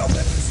pill.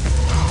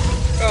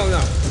 Oh, no.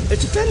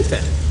 It's a pen.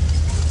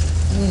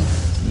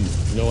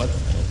 You know what?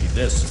 It'll be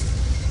this.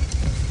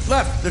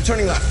 Left. They're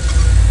turning left.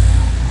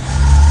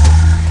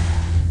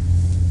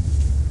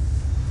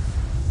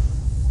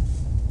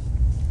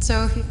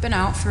 So if you've been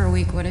out for a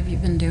week, what have you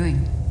been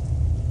doing?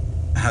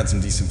 I had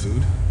some decent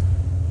food.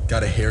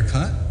 Got a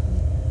haircut.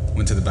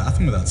 Went to the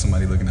bathroom without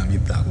somebody looking at me.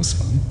 That was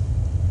fun.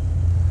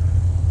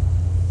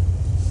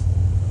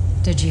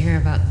 Did you hear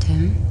about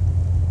Tim?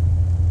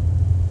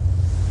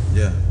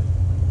 Yeah.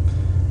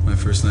 My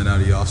first night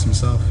out, he offs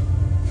himself.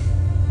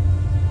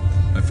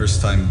 My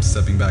first time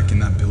stepping back in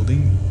that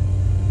building.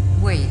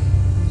 Wait,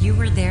 you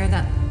were there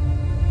that...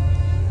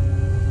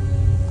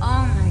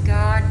 Oh my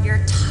God,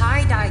 you're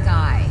tie-dye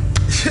guy.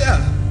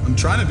 Yeah, I'm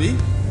trying to be.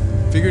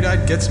 Figured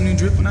I'd get some new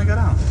drip when I got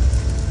out.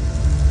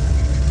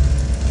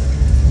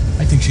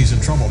 I think she's in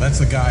trouble. That's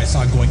the guy I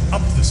saw going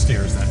up the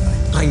stairs that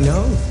night. I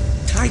know.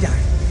 Tie-dye.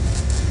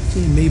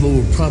 He and Mabel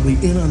were probably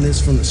in on this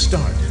from the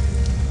start.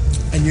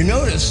 And you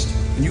noticed,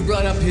 when you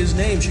brought up his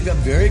name, she got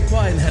very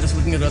quiet and had us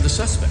looking at other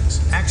suspects.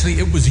 Actually,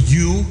 it was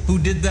you who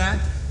did that?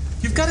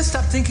 You've got to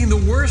stop thinking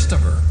the worst of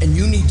her. And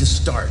you need to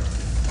start.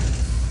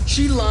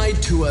 She lied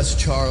to us,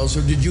 Charles,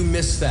 or did you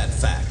miss that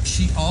fact?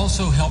 She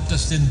also helped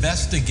us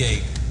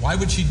investigate. Why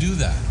would she do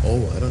that?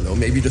 Oh, I don't know.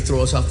 Maybe to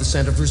throw us off the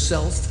scent of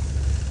herself?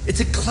 It's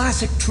a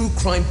classic true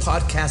crime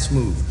podcast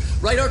move.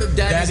 Right out of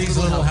Daddy's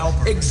Little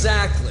Helper.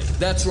 Exactly.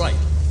 That's right.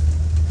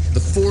 The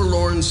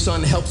forlorn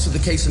son helps with the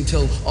case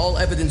until all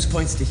evidence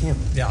points to him.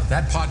 Yeah,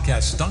 that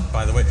podcast stunk,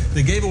 by the way.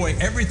 They gave away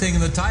everything in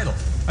the title.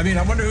 I mean,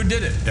 I wonder who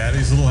did it.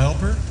 Daddy's Little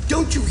Helper?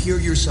 Don't you hear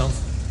yourself?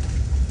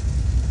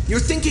 You're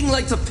thinking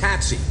like the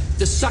patsy,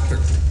 the sucker,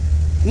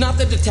 not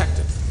the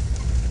detective.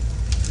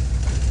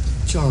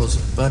 Charles,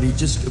 buddy,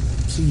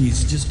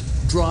 please,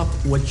 drop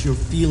what you're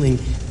feeling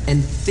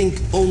and think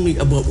only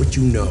about what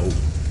you know.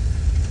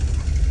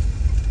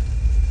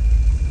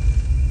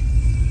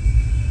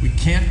 We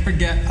can't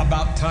forget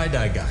about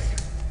tie-dye guy.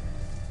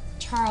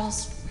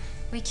 Charles,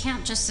 we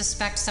can't just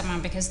suspect someone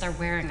because they're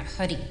wearing a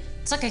hoodie.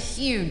 It's like a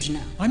huge no.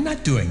 I'm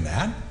not doing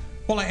that.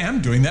 Well, I am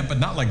doing that, but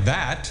not like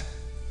that.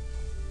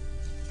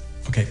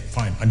 Okay,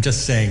 fine. I'm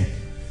just saying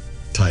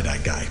tie-dye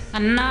guy.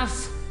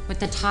 Enough with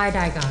the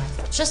tie-dye guy.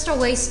 Just a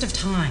waste of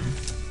time.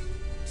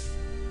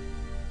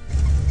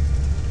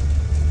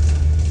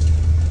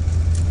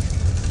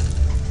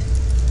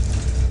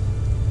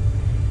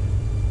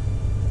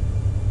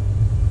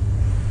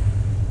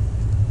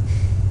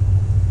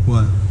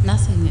 What?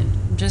 Nothing. It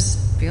just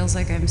feels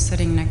like I'm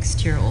sitting next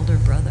to your older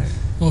brother.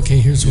 Okay,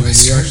 here's where I You're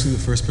start actually the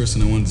first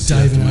person I wanted to see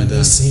diving after my into dad.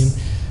 this scene.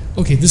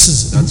 Okay, this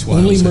is That's why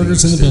Only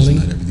Murders in the Building.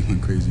 Everything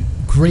went crazy.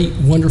 Great,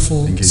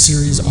 wonderful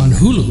series on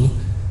Hulu.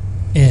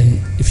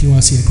 And if you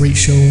want to see a great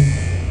show,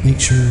 make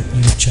sure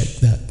you check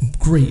that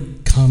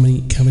great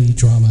comedy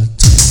drama.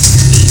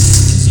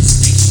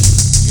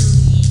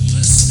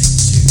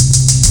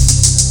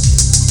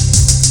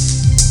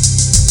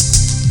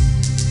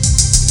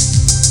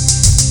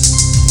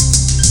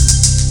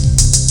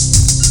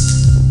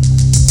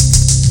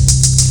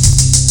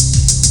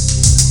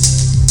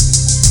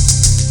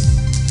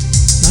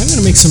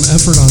 Make some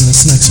effort on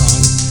this next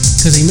song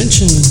because they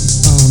mentioned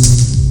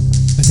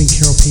I think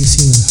Carol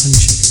Pacey and the Honey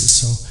Shakers.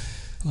 So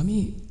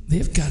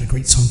they've got a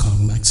great song called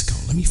Mexico.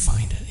 Let me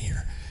find it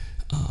here.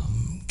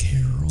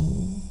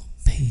 Carol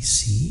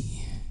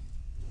Pacey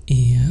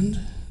and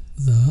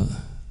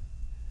the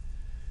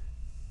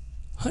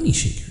Honey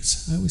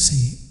Shakers. I always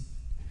say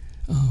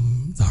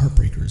the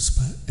Heartbreakers,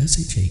 but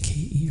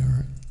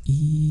SHAKERERS,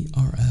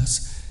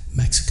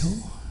 Mexico.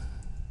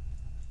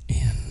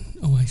 And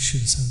I should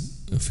have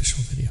said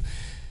official video.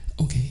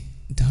 Okay,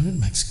 Down in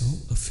Mexico,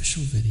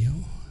 official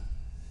video.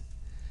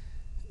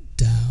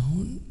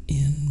 Down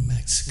in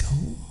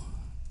Mexico,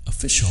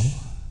 official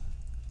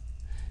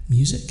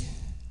music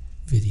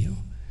video.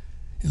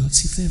 And let's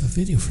see if they have a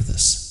video for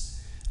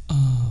this.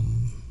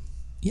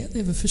 Yeah, they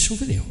have official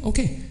video.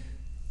 Okay,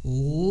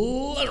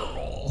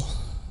 literal.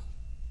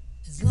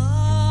 As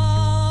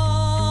long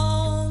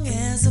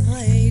as I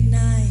played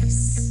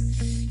nice,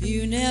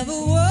 you never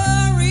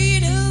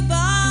worried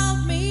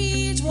about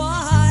me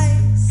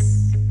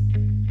twice.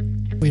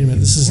 Wait a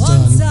minute, this is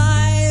done.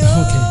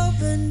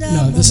 Okay,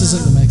 no, this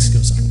isn't the Mexico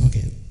song.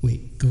 Okay,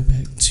 wait, go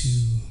back to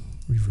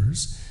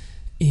reverse.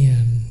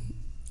 And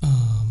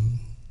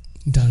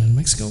Down in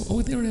Mexico.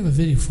 Oh, they don't have a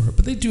video for it,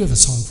 but they do have a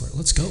song for it.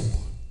 Let's go.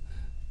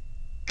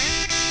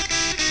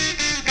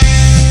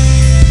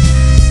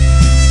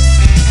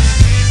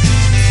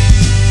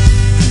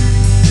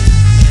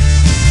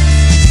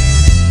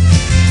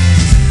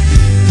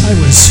 I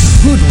was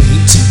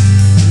hoodwinked.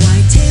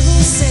 White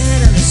table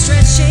set on a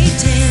stretch-shaped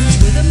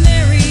tent with a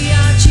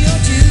mariachi or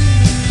two,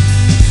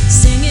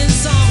 singing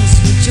songs.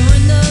 We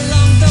joined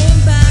along,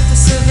 throwing back a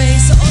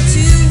cerveza or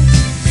two.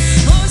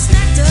 Oh,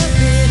 snacked a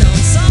bit on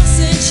sauce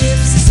and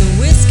chips as the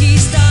whiskey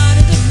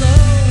started to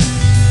flow.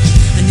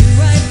 I knew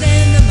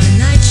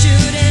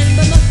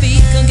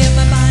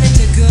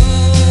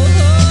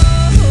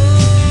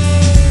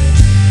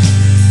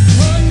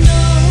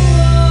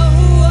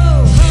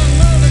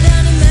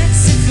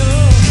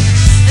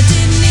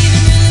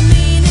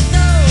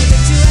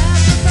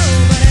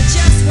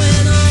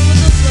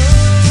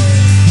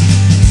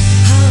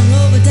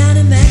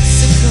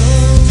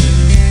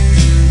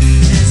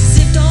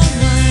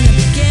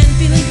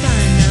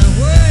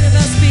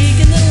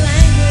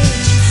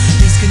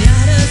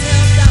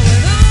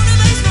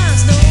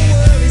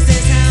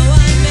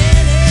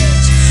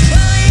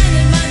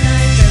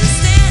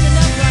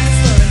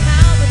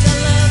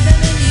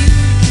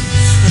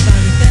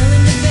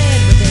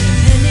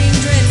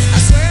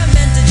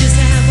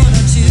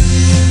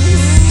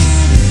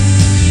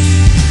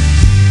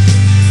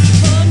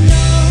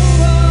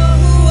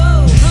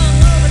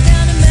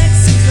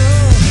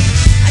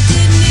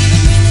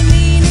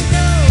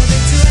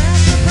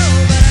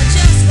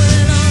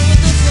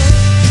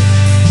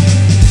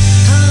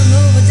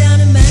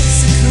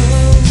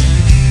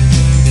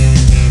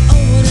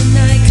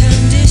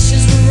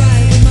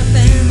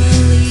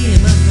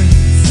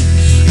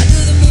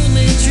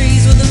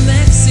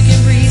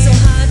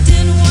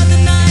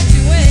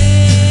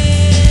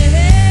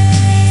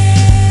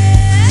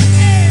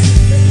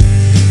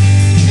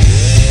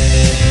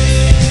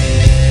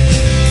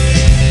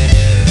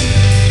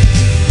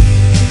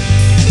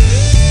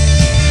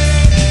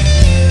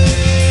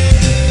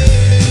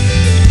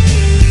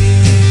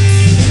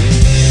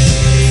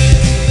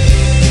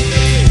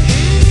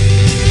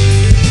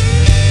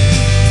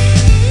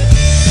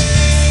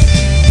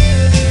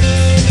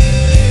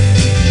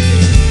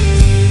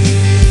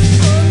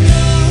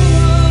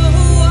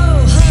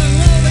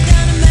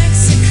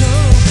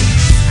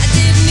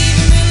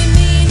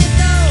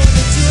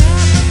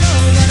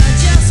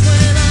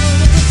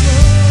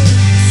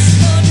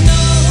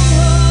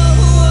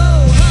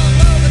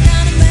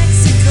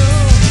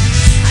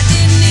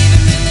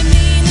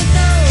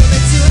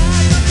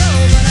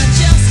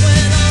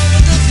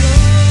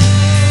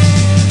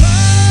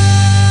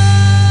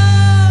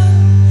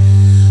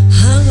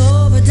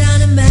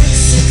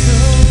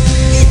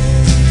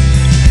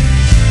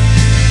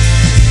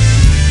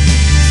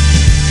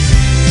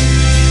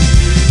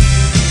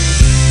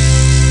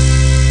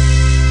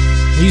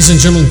Ladies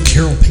and gentlemen,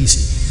 Carol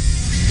Pacey.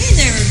 Hey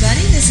there,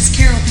 everybody. This is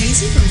Carol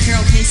Pacey from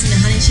Carol Pacey and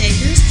the Honey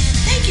Shakers.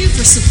 Thank you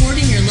for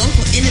supporting your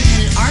local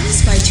independent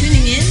artists by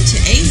tuning in to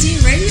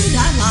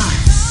azradio.live.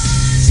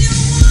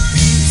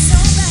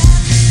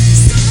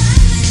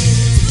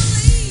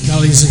 Now,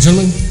 ladies and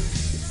gentlemen,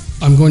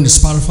 I'm going to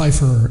Spotify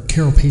for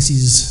Carol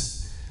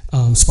Pacey's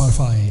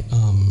Spotify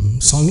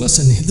song list,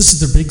 and this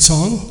is their big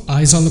song,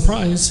 Eyes on the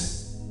Prize.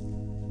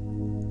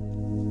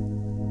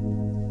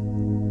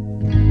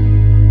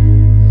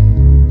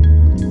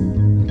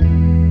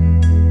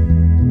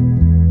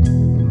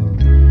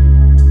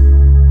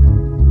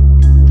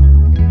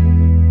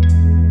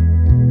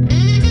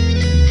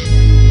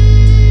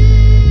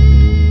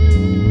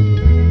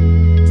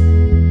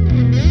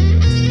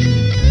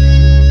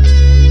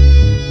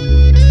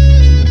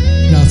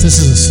 This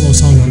is a slow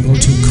song. I'll go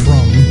to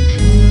Crumb.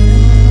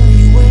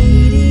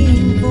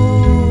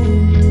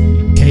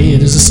 Okay,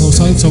 it is a slow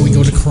song, so we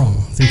go to Crumb.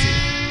 Thank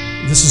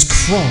you. This is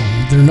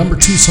Crumb, their number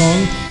 2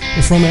 song.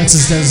 If Romance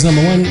is Dead is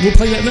number 1, we'll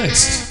play that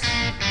next.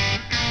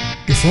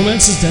 If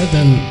Romance is Dead,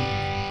 then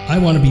I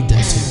Want to Be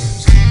Dead Too.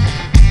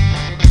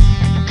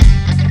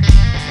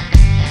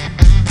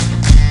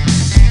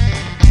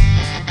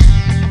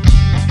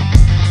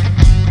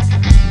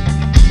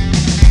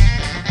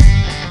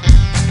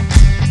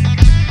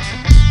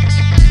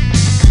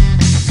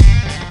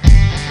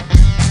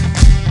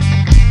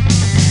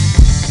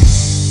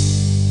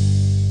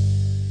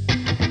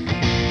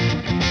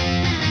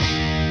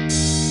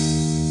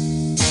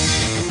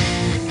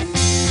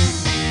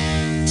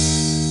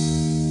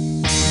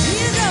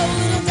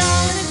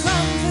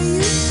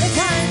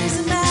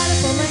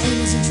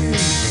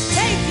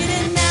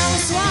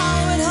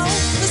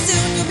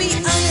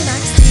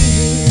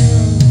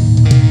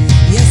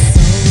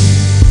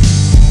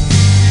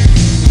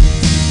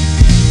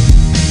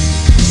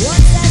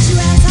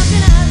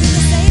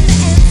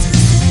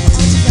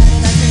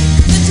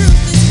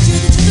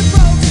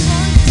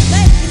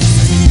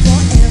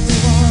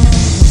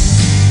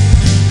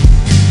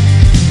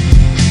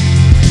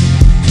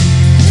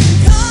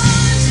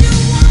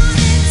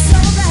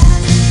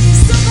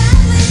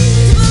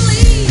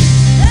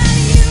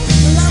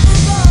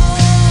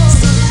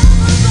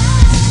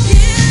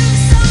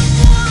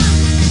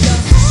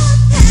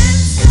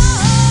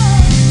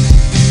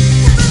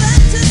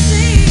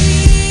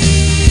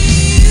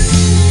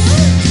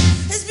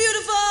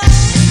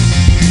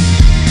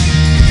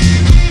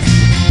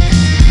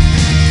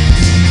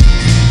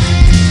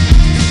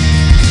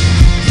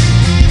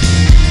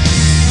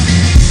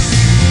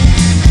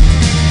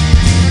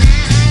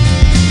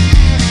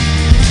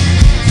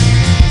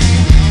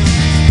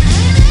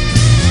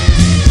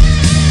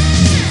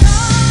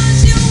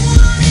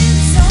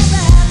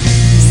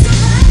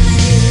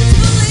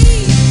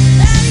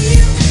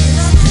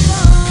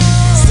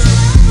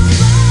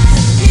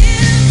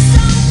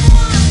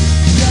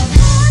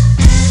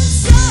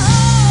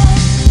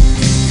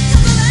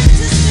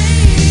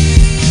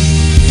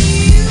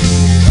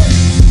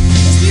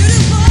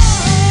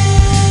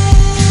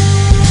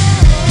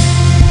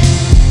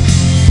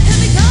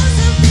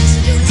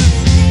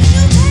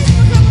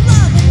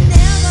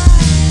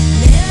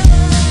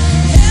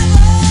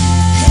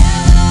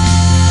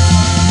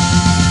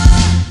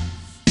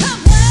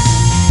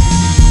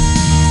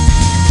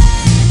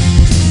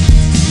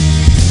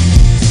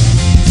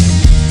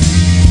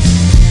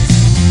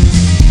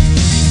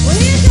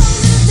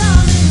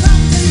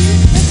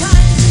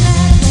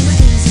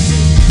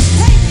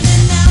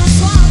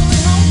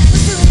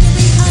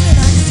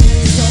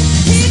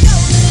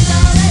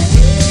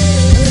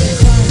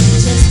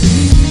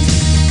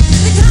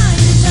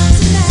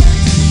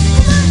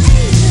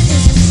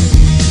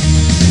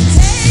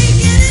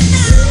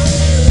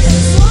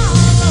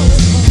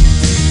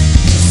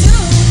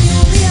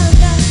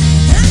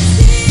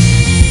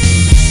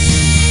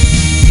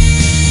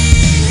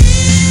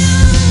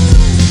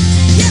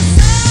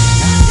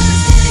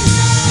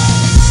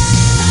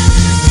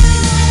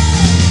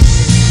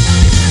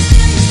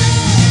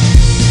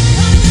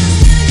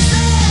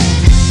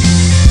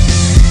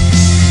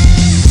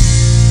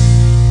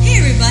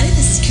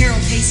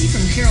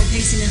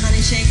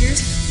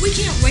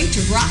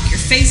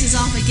 faces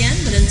off again,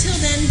 but until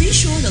then, be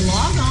sure to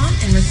log on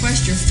and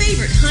request your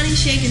favorite Honey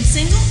Shaken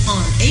single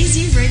on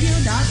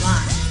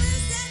azradio.live.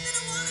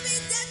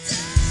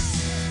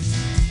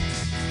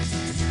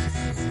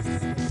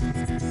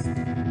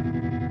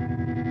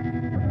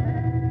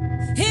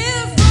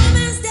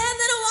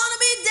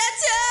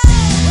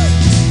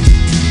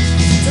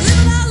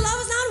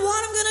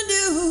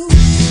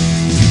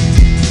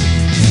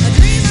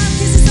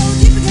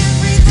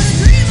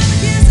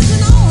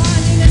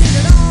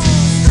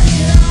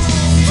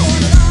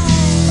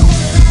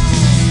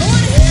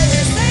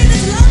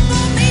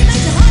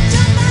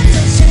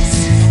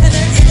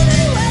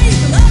 Anyway.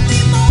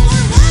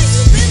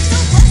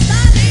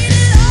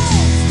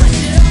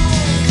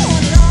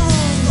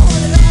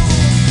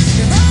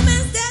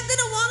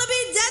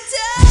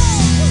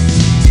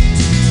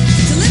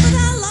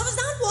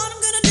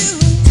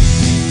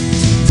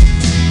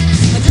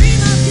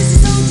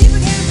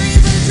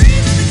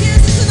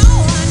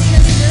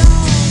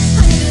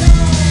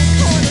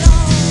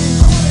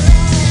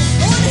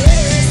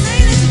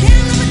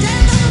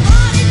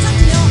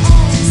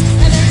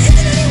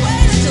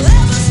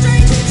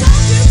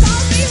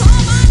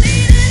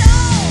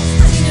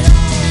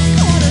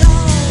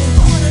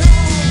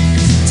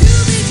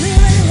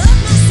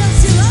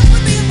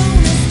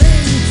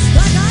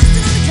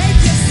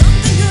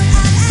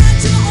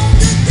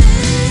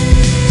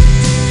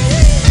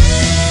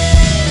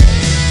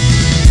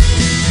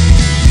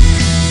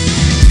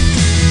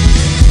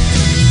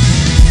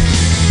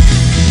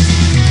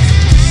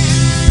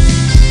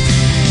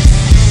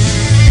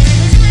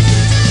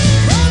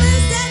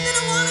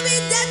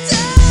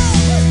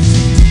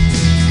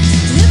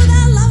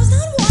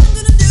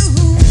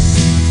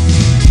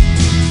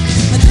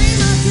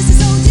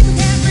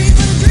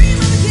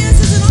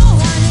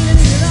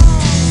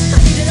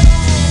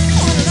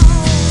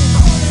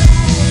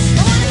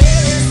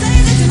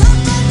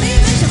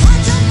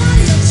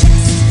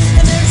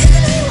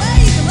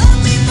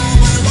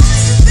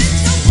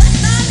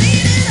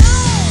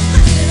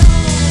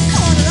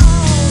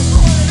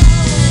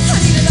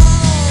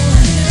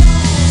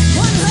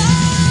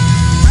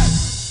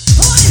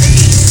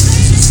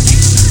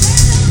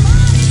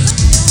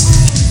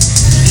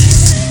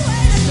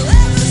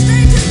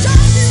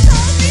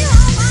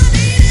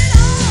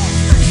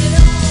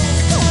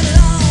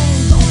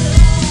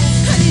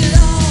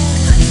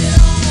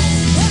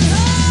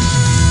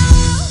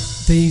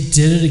 They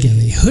did it again.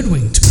 They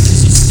hoodwinked me.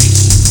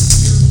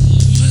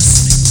 You're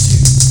listening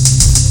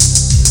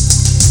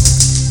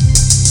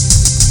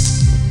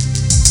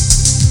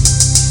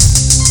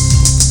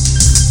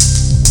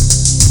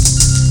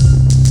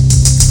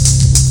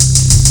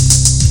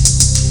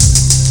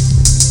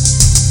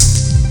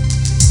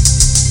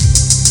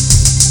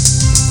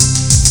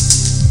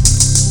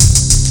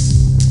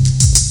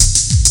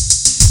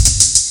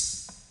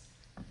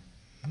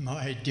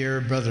My dear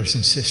brothers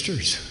and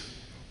sisters,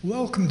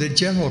 welcome to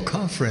General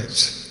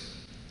Conference.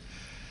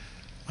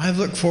 I've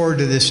looked forward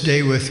to this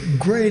day with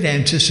great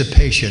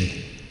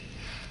anticipation.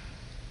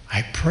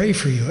 I pray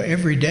for you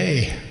every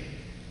day.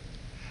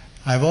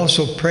 I've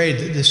also prayed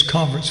that this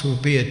conference will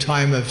be a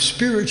time of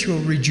spiritual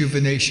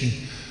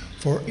rejuvenation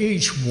for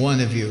each one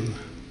of you.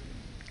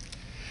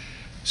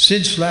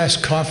 Since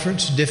last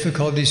conference,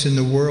 difficulties in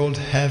the world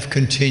have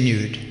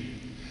continued.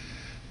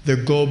 The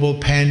global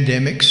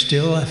pandemic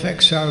still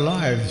affects our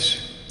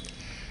lives.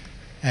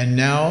 And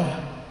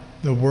now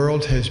the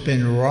world has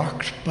been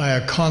rocked by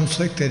a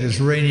conflict that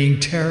is raining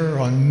terror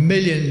on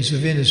millions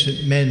of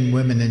innocent men,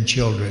 women, and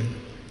children.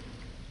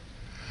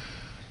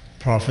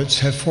 Prophets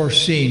have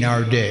foreseen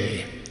our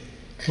day,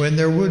 when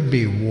there would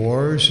be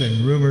wars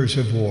and rumors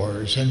of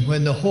wars, and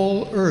when the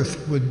whole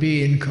earth would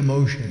be in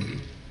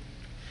commotion.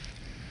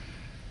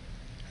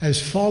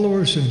 As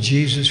followers of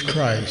Jesus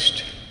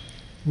Christ,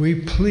 we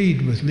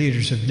plead with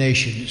leaders of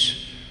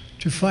nations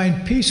to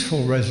find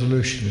peaceful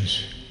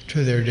resolutions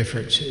to their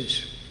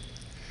differences.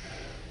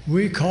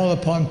 We call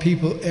upon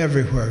people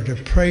everywhere to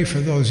pray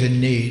for those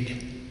in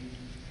need,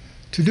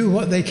 to do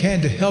what they can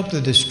to help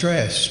the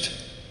distressed,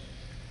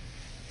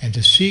 and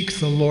to seek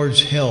the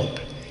Lord's help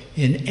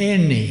in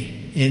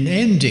ending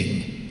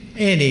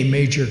any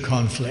major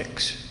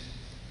conflicts.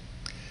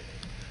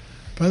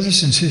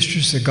 Brothers and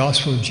sisters, the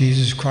gospel of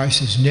Jesus Christ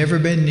has never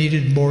been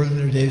needed more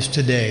than it is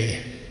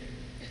today.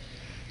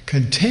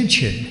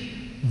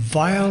 Contention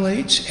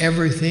violates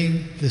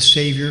everything the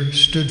Savior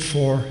stood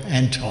for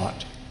and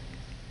taught.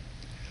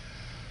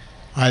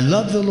 I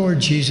love the Lord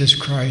Jesus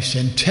Christ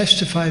and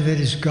testify that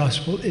his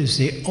gospel is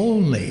the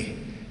only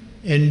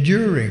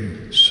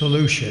enduring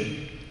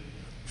solution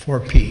for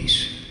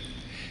peace.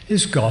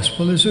 His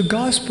gospel is a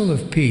gospel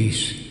of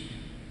peace.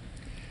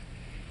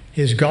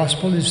 His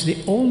gospel is the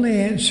only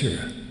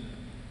answer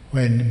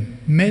when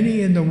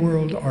many in the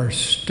world are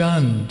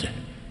stunned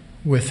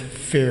with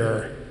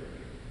fear.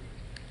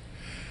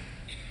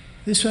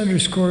 This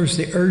underscores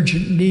the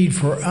urgent need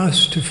for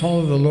us to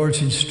follow the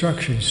Lord's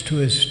instructions to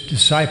his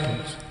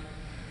disciples,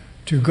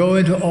 to go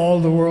into all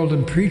the world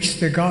and preach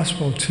the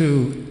gospel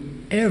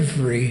to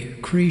every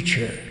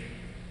creature.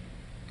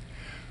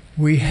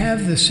 We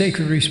have the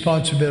sacred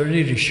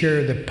responsibility to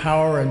share the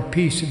power and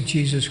peace of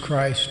Jesus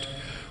Christ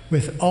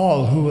with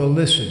all who will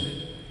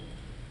listen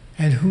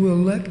and who will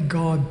let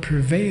God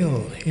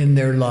prevail in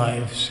their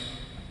lives.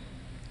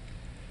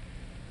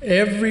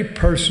 Every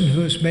person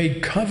who has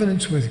made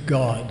covenants with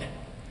God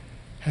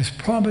has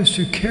promised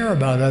to care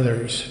about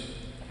others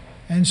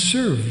and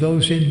serve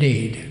those in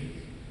need.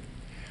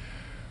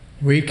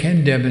 We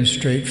can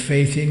demonstrate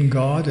faith in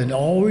God and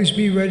always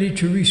be ready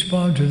to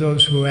respond to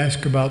those who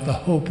ask about the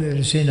hope that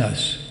is in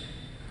us.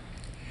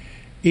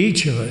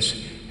 Each of us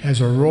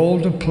has a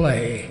role to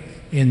play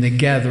in the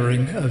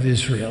gathering of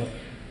Israel.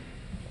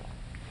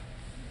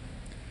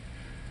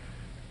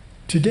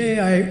 Today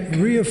I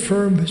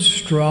reaffirm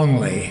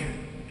strongly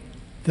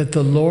that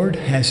the Lord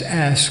has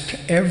asked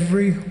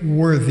every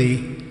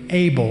worthy,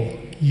 able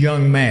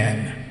young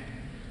man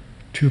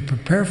to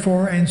prepare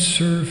for and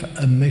serve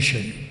a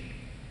mission.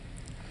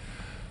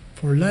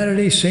 For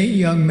Latter-day Saint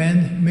young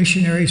men,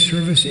 missionary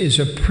service is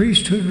a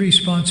priesthood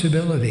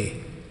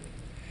responsibility.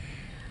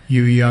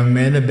 You young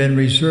men have been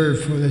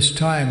reserved for this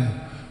time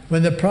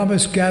when the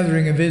promised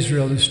gathering of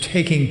Israel is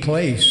taking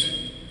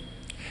place.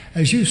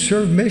 As you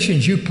serve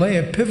missions, you play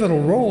a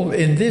pivotal role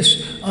in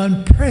this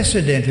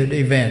unprecedented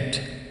event.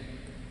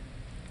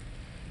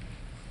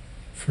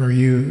 For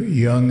you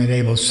young and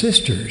able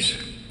sisters,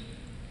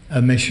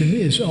 a mission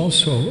is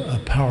also a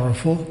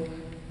powerful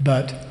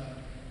but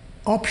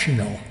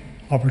optional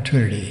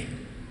opportunity.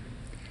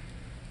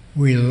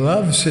 We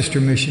love sister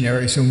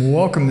missionaries and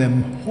welcome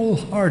them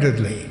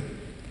wholeheartedly.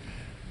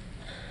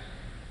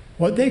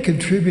 What they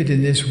contribute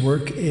in this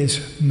work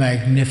is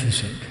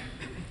magnificent.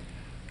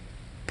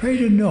 Pray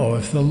to know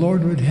if the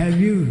Lord would have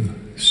you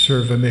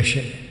serve a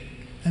mission,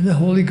 and the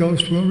Holy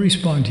Ghost will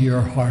respond to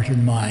your heart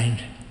and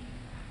mind.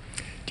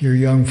 Dear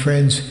young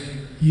friends,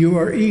 you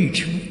are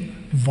each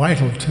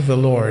vital to the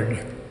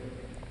Lord.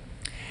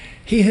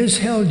 He has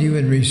held you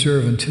in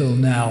reserve until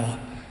now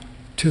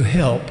to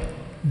help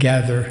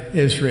gather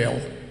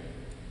Israel.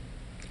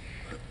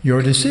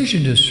 Your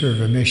decision to serve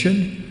a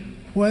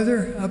mission,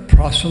 whether a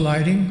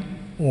proselyting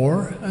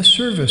or a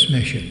service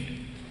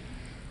mission,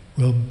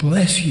 will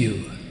bless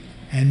you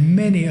and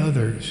many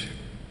others.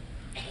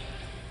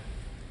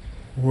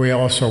 We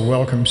also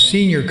welcome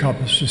senior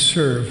couples to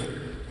serve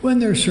when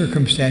their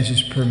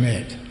circumstances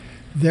permit.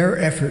 Their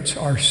efforts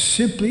are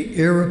simply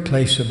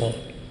irreplaceable.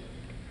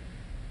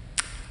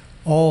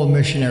 All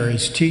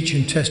missionaries teach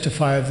and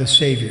testify of the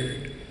Savior.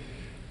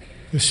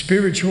 The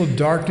spiritual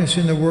darkness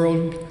in the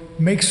world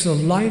makes the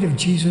light of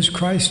Jesus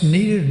Christ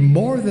needed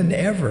more than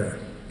ever.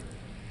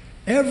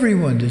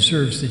 Everyone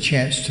deserves the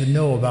chance to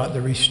know about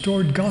the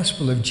restored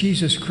gospel of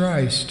Jesus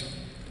Christ.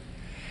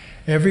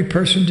 Every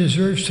person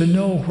deserves to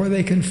know where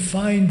they can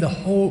find the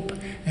hope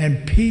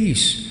and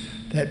peace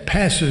that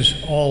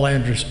passes all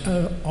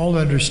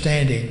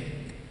understanding.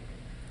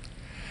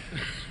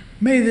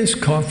 May this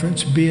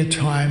conference be a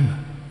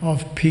time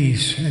of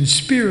peace and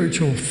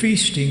spiritual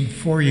feasting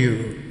for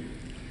you.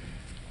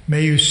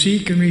 May you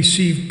seek and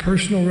receive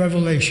personal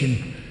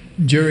revelation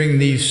during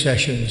these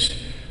sessions.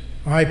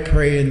 I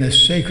pray in the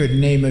sacred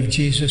name of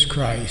Jesus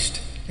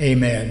Christ.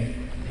 Amen.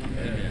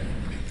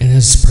 And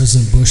as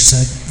President Bush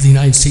said, the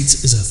United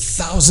States is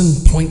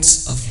 1,000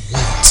 points of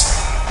light.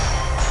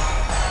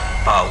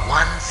 For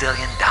 $1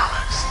 zillion.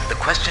 The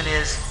question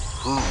is,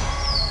 who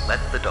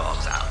let the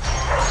dogs out?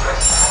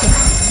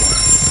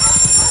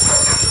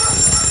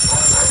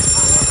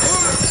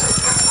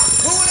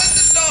 Who let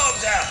the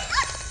dogs out?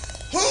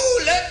 Who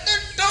let the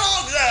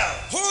dogs out?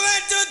 Who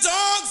let the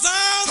dogs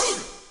out? Who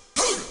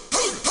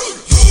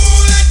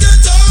let the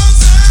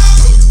dogs out?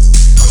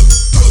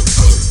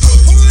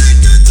 Who let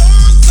the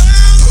dogs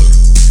out?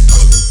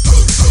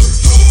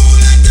 Who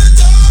let the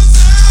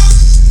dogs out?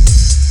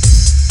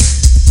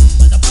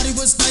 Well, the party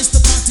was nice,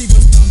 the party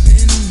was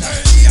thumping.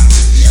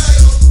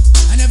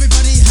 And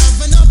everybody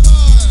having a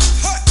ball.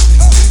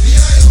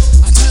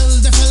 Until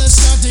the fellas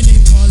started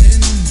name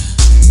calling.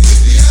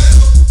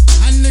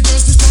 And the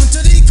girls respond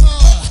to the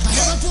call. I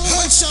hear a poor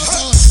one shout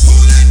out, who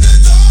let the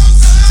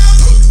dogs out?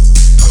 Who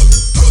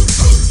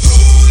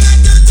let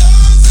the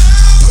dogs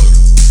out?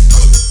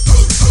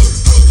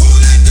 Who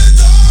let the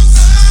dogs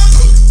out?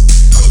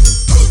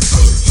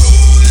 Who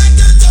let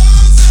the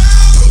dogs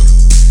out?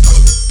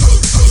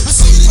 I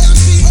see the young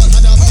people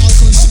had a ball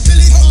cause she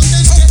believe on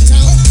this get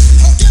out.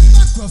 Get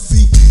back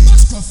Ruffy,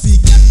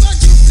 get back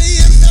you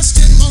flea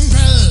infested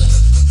mongrel.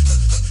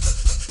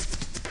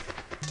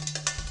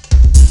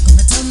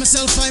 Gonna tell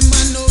myself I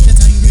man no get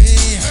angry.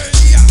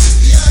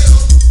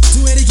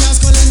 Two 80 cows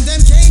calling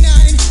them K9.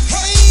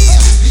 Hey,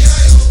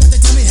 but they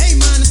tell me, hey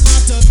man, it's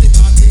part of the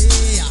party.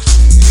 You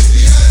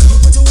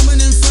put a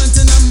woman in front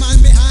and a man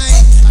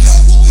behind. I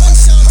heard a woman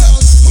shout out,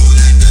 who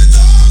let the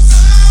dogs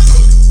out?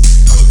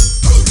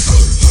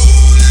 Who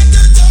let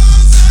the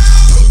dogs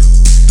out?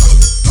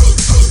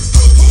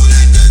 Who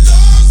let the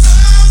dogs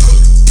out?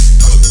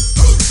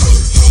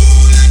 Who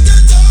let the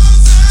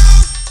dogs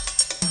out?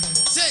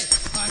 Say,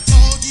 a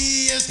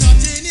doggy is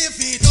nothing if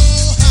he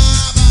don't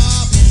have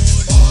a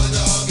bone. Oh,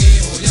 doggy,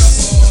 hold your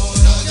bone. Oh,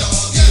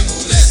 doggy,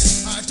 hold it.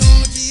 A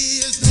doggy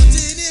is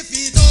nothing if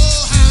he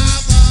don't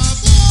have a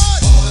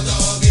bone. Oh,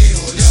 doggy,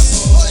 hold your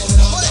bone.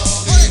 Oh,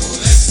 doggy,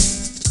 hold it.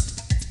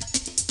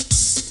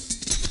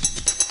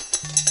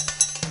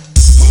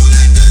 Who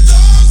let the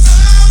dogs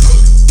out? Who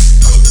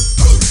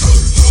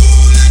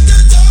let the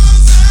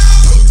dogs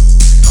out?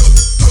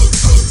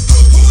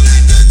 Who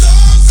let the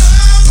dogs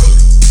out?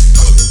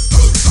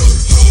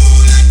 Who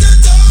let the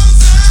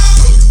dogs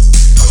out?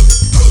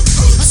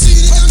 I see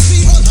the young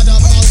people had a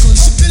ball cause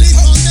she believe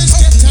on this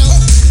get out.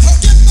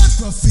 Get back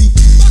Ruffy,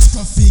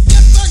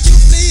 get back you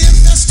flea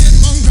infested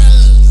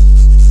mongrel.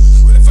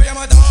 Well, if I am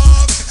a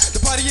dog, the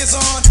party is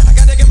on. I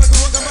gotta get my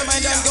groove on, got my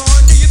mind, I'm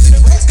gone. Do you see the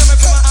rays coming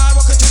from my eye?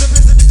 Walking through the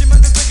prison, Digimon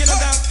is breaking them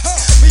down.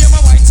 Me and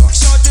my white talk,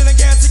 short, dealing,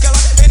 gassy color.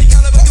 Any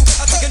caliber do,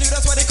 I think I knew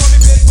that's why they call me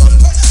Pitbull.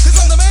 Cause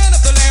I'm the man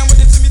of the land, with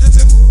it to me the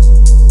tip. Who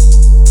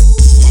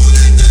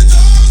let the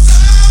dogs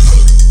out? Who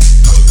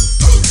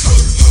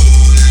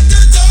let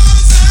the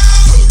dogs out?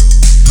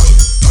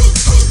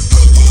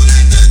 Who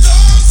let the dogs out? Who let the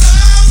dogs out?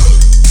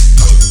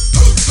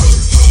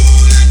 Who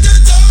let the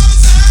dogs out?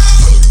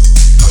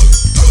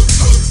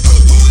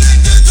 Who let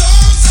the dogs out? Who let the dogs out?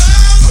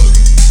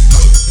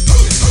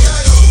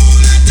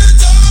 Who let the dogs out? Who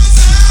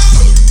let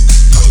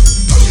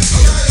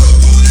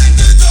the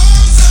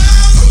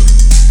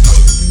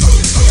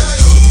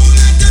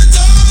dogs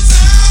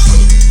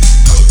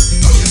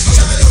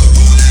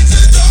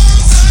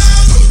out?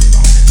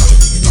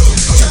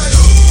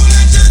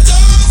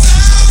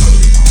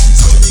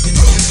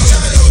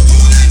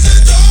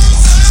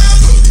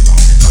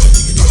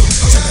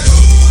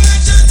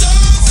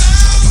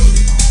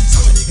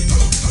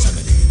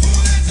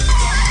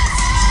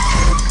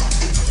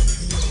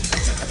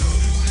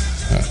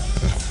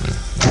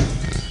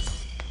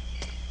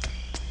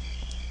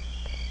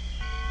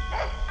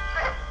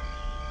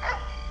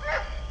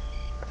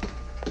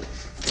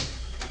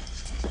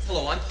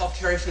 Hello, I'm Paul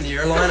Carey from the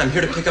airline. I'm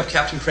here to pick up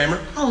Captain Kramer.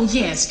 Oh,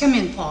 yes. Come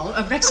in, Paul.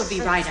 Rex will be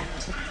right out.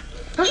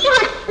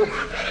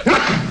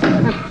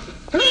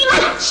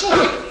 Shit.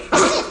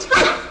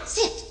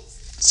 Sit.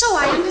 So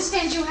I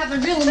understand you have a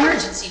real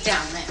emergency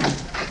down there.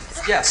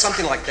 Yeah,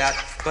 something like that.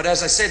 But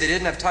as I say, they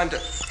didn't have time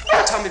to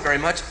tell me very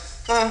much.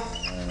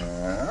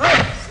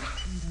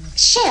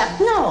 Chef,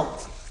 no.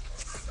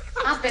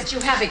 I'll bet you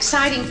have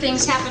exciting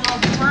things happen all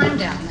the time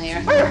down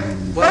there.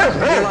 Well,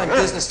 airline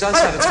business does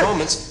have its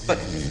moments, but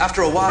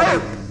after a while,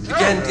 you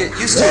begin to get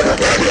used to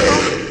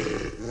it.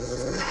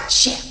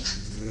 Chip,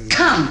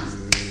 come.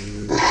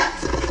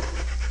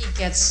 He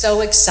gets so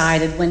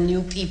excited when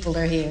new people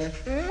are here.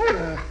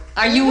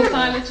 Are you a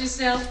pilot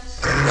yourself?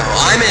 No,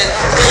 I'm in a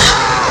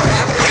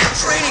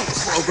training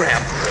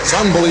program. It's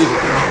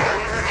unbelievable.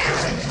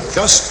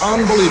 Just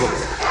unbelievable.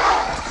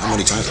 How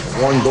many times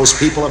I've warned those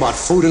people about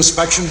food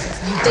inspection?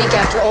 You'd think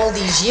after all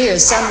these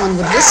years someone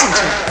would listen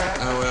to you.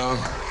 Oh, well,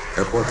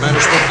 airport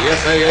management, the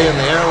FAA, and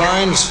the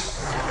airlines.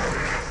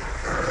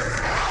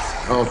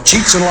 Oh,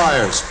 cheats and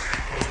liars.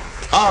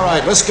 All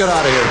right, let's get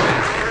out of here.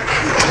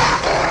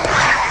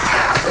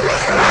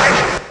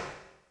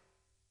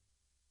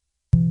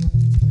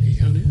 Hey,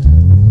 honey,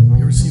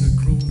 you ever seen a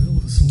grown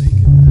Elvis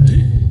naked?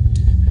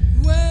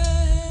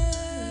 Well,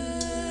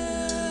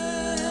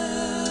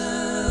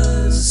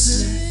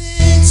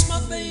 since my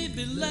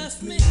baby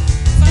left me,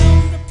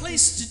 found a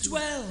place to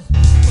dwell.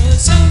 Well,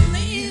 it's on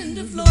the end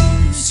of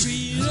Lonely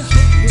Street.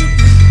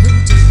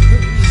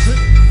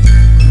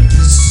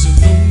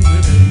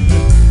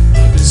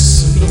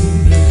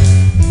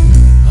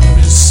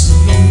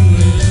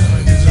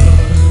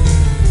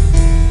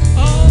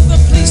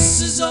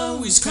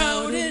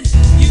 Crowded,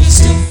 you can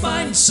still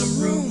find some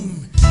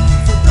room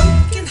for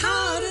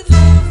broken-hearted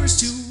lovers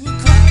to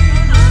cry.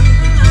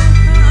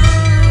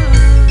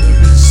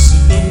 Love is so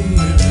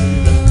lonely,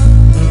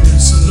 love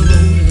is so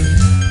lonely,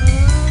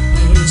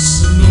 love is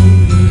so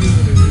lonely.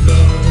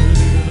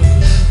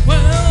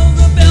 Well,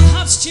 the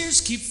bellhop's tears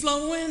keep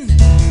flowing,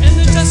 and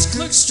the desk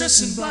clerk's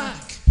dressed in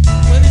black.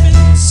 Well, they've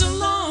been so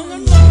long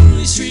on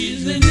Lonely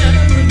Street, they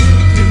never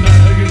looking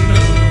back and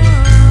know.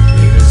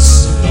 Love is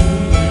so lonely.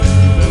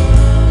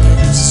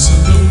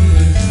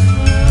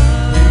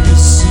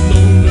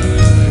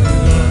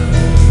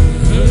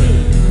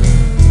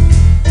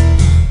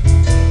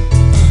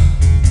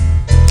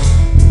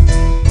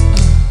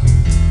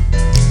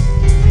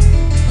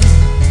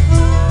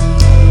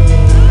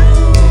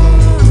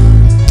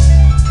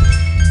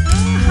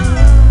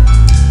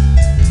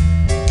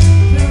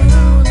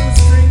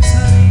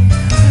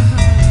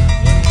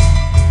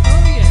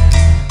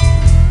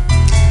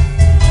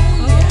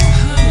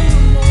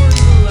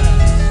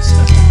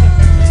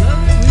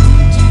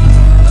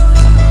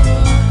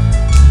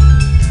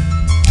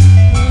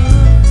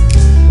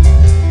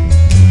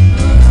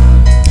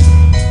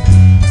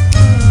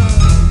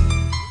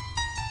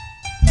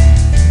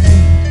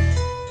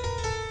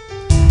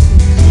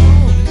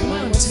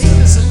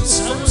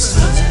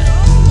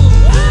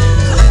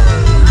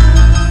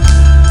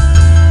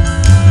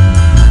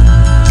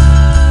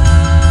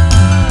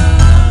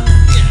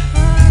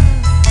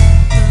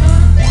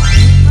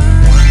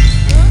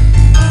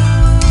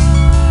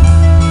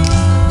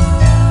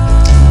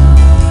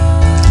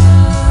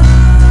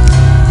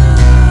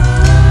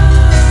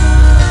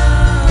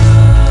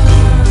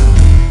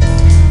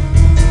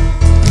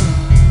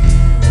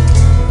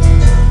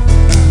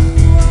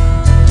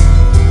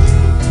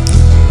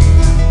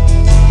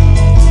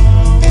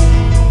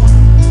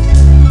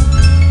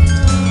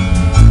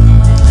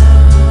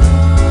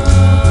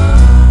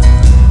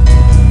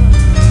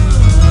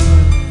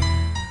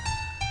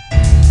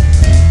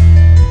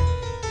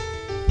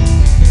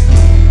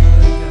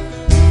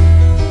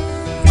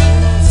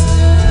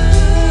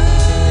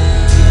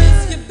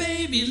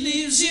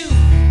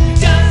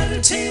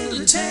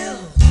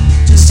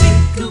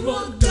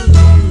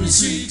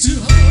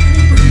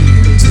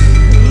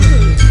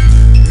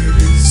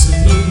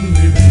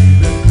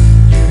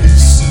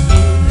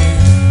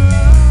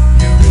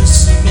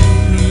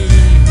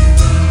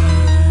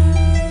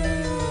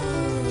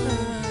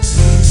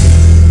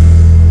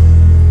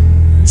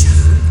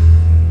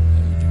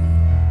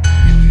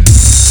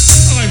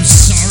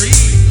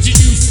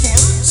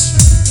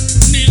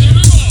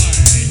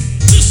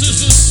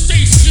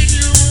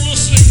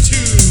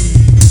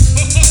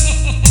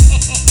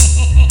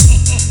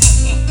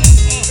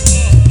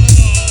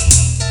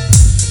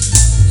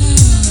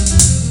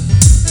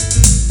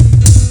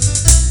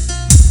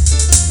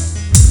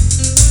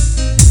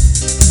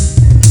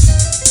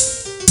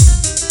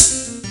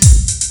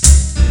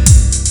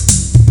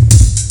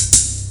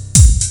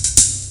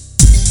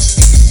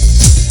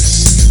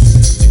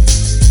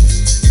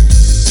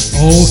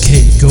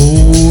 Okay, go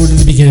to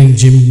the beginning,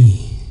 Jimmy.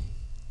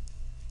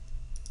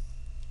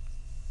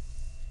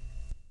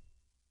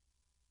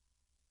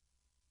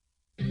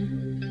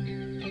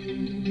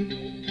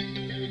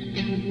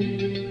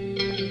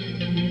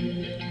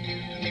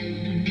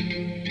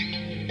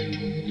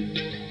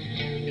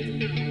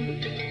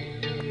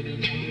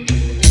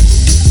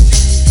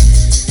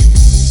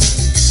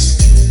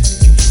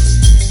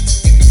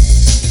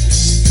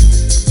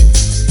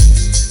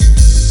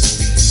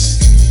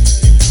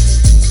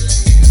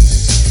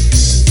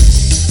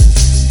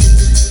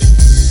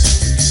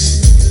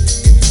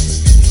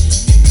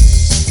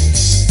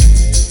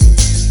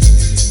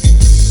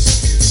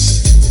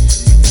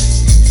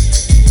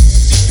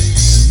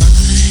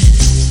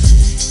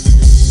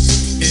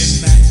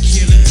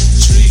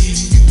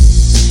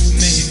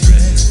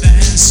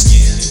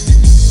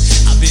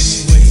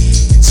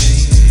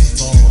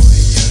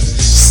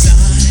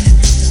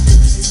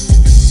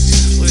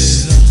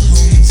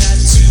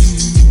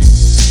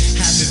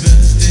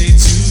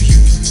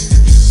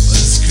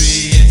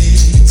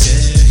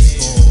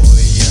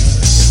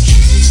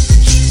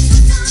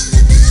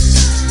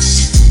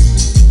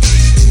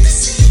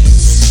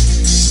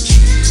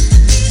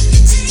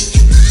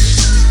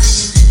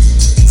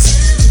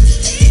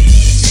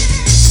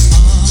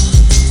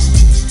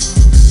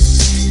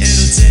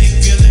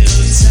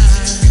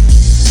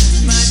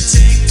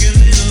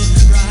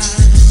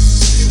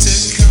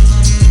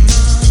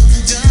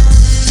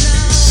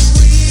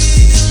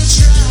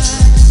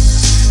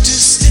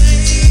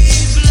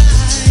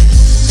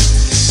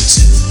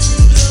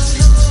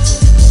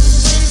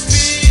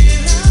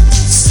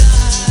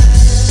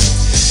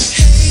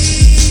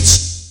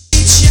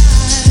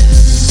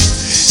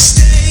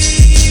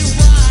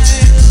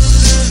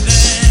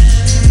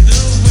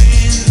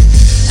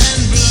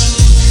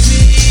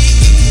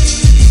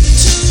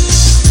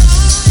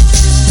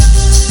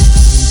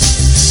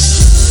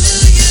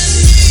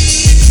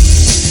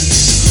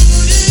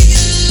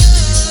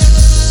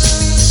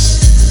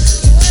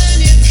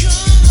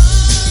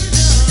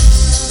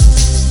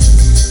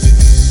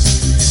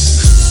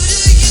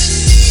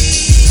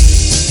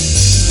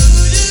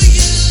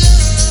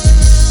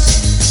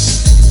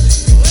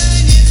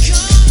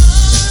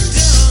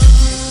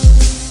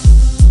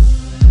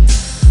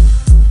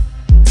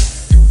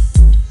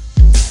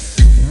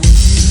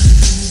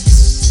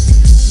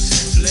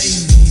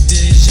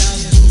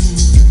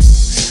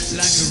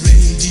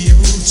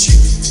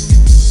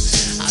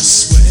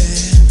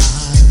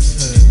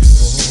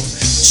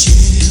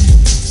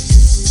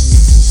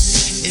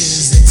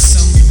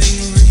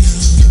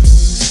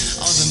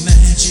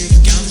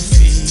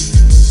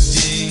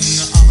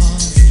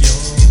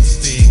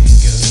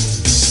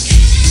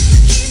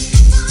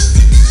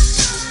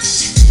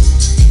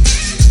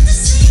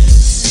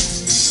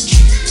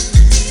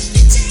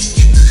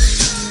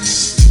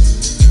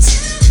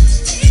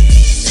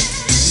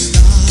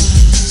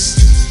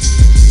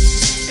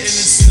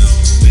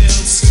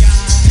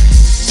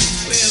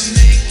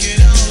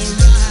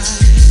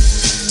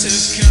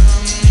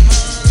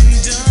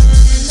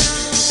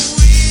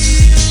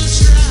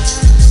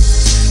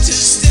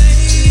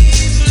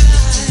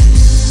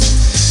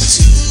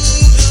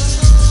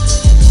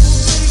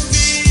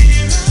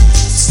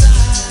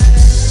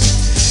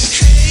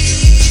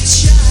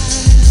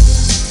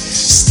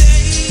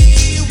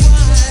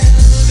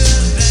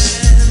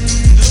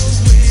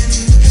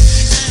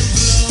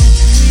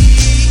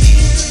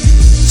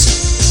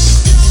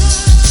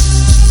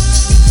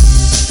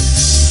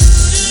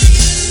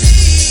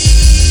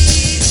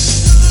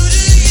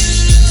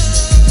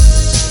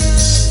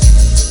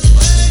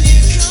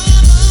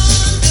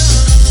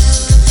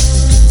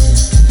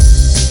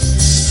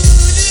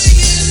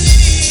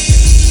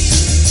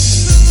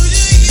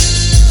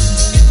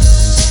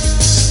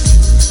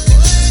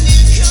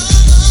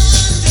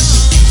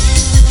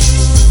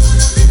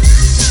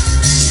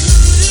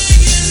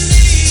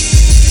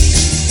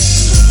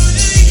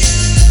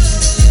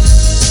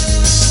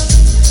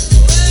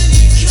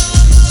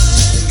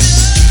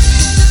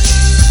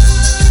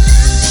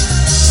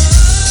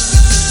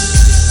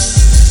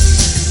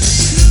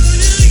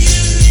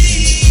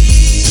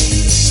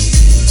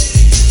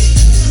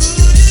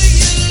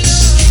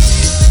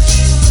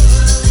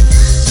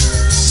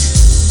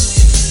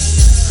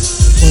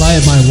 I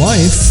had my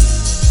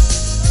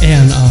wife,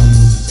 and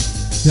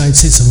the United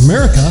States of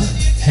America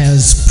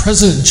has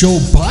President Joe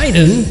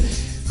Biden,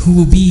 who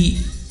will be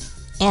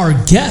our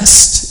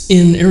guest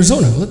in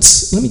Arizona.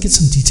 Let me get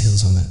some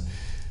details on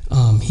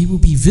that. He will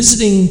be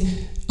visiting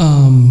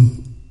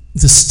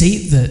the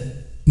state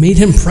that made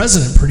him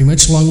president, pretty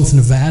much, along with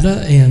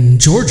Nevada and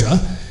Georgia.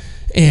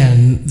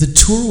 And the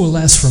tour will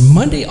last from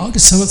Monday,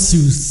 August 7th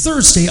through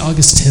Thursday,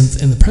 August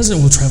 10th. And the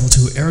president will travel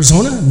to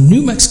Arizona,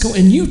 New Mexico,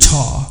 and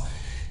Utah.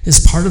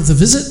 As part of the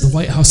visit, the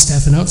White House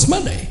staff announced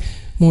Monday.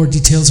 More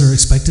details are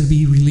expected to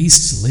be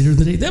released later in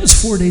the day. That was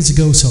 4 days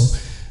ago, so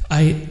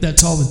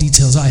that's all the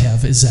details I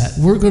have, is that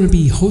we're going to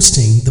be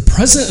hosting the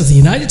President of the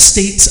United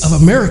States of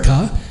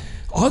America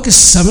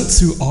August 7th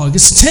through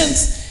August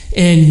 10th.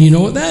 And you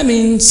know what that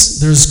means.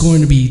 There's going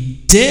to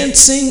be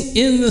dancing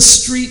in the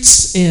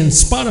streets, and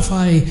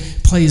Spotify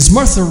plays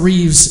Martha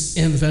Reeves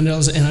and the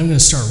Vandellas, and I'm going to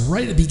start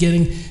right at the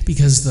beginning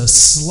because the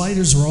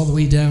sliders are all the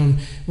way down.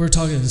 We're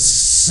talking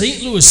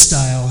St. Louis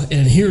style,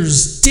 and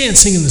here's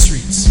Dancing in the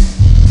Streets.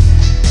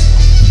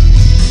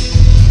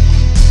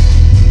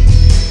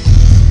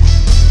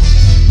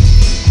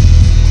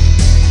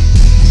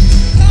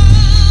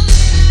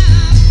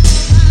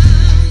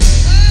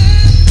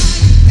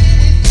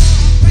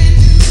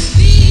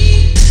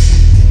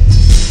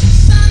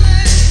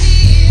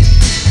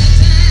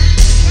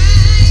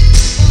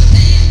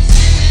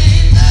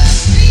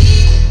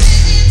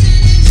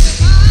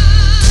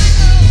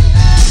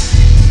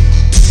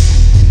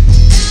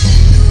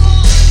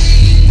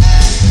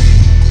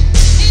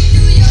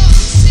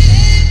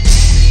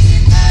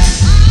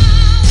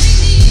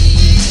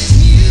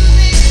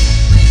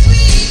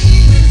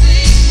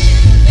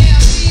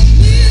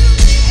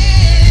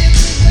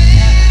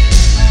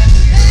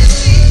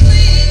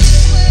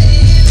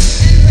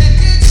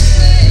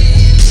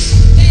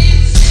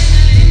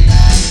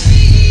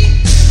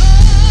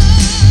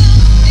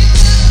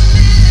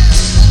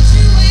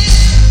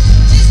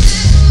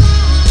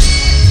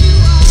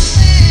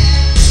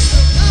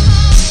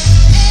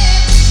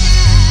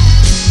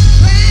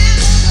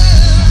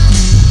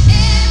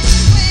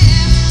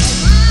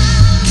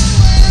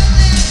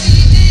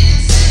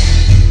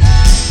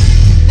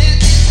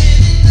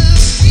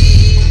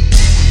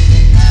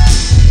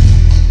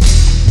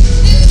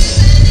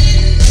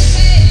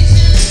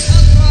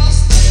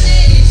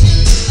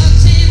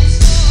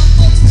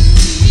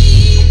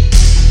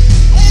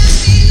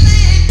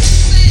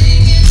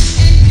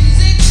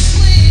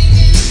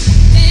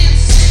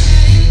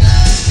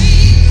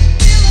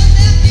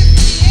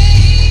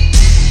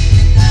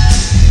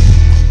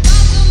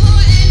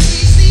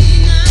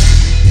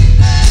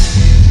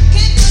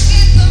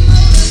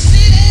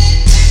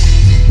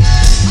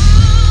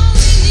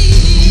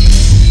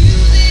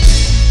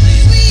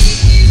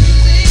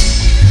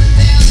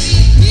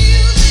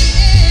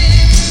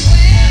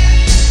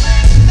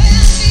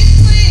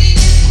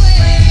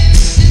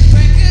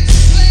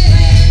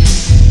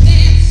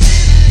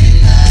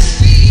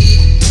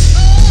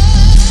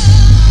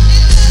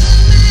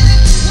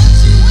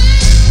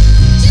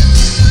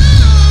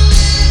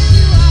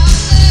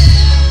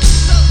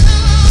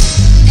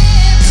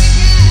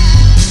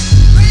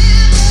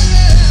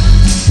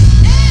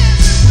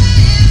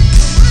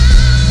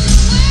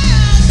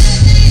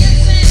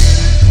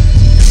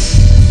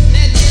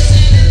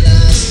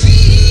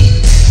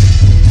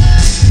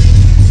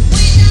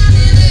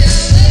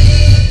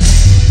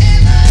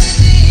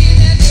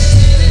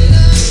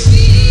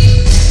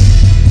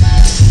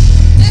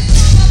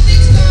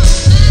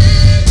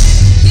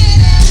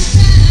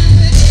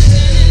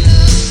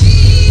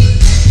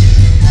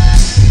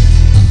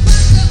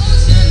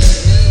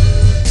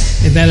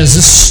 That is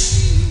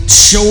this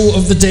show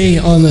of the day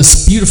on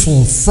this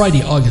beautiful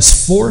Friday,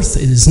 August 4th.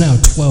 It is now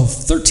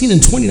 12:13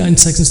 and 29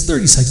 seconds,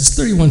 30 seconds,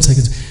 31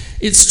 seconds.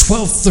 It's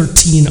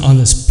 12:13 on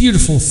this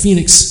beautiful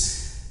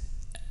Phoenix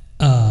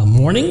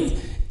morning.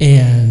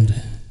 And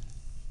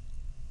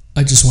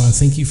I just want to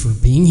thank you for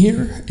being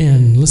here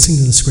and listening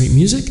to this great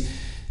music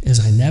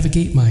as I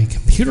navigate my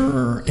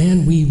computer.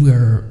 And we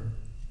were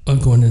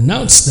going to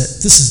announce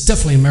that this is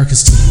definitely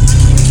America's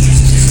team.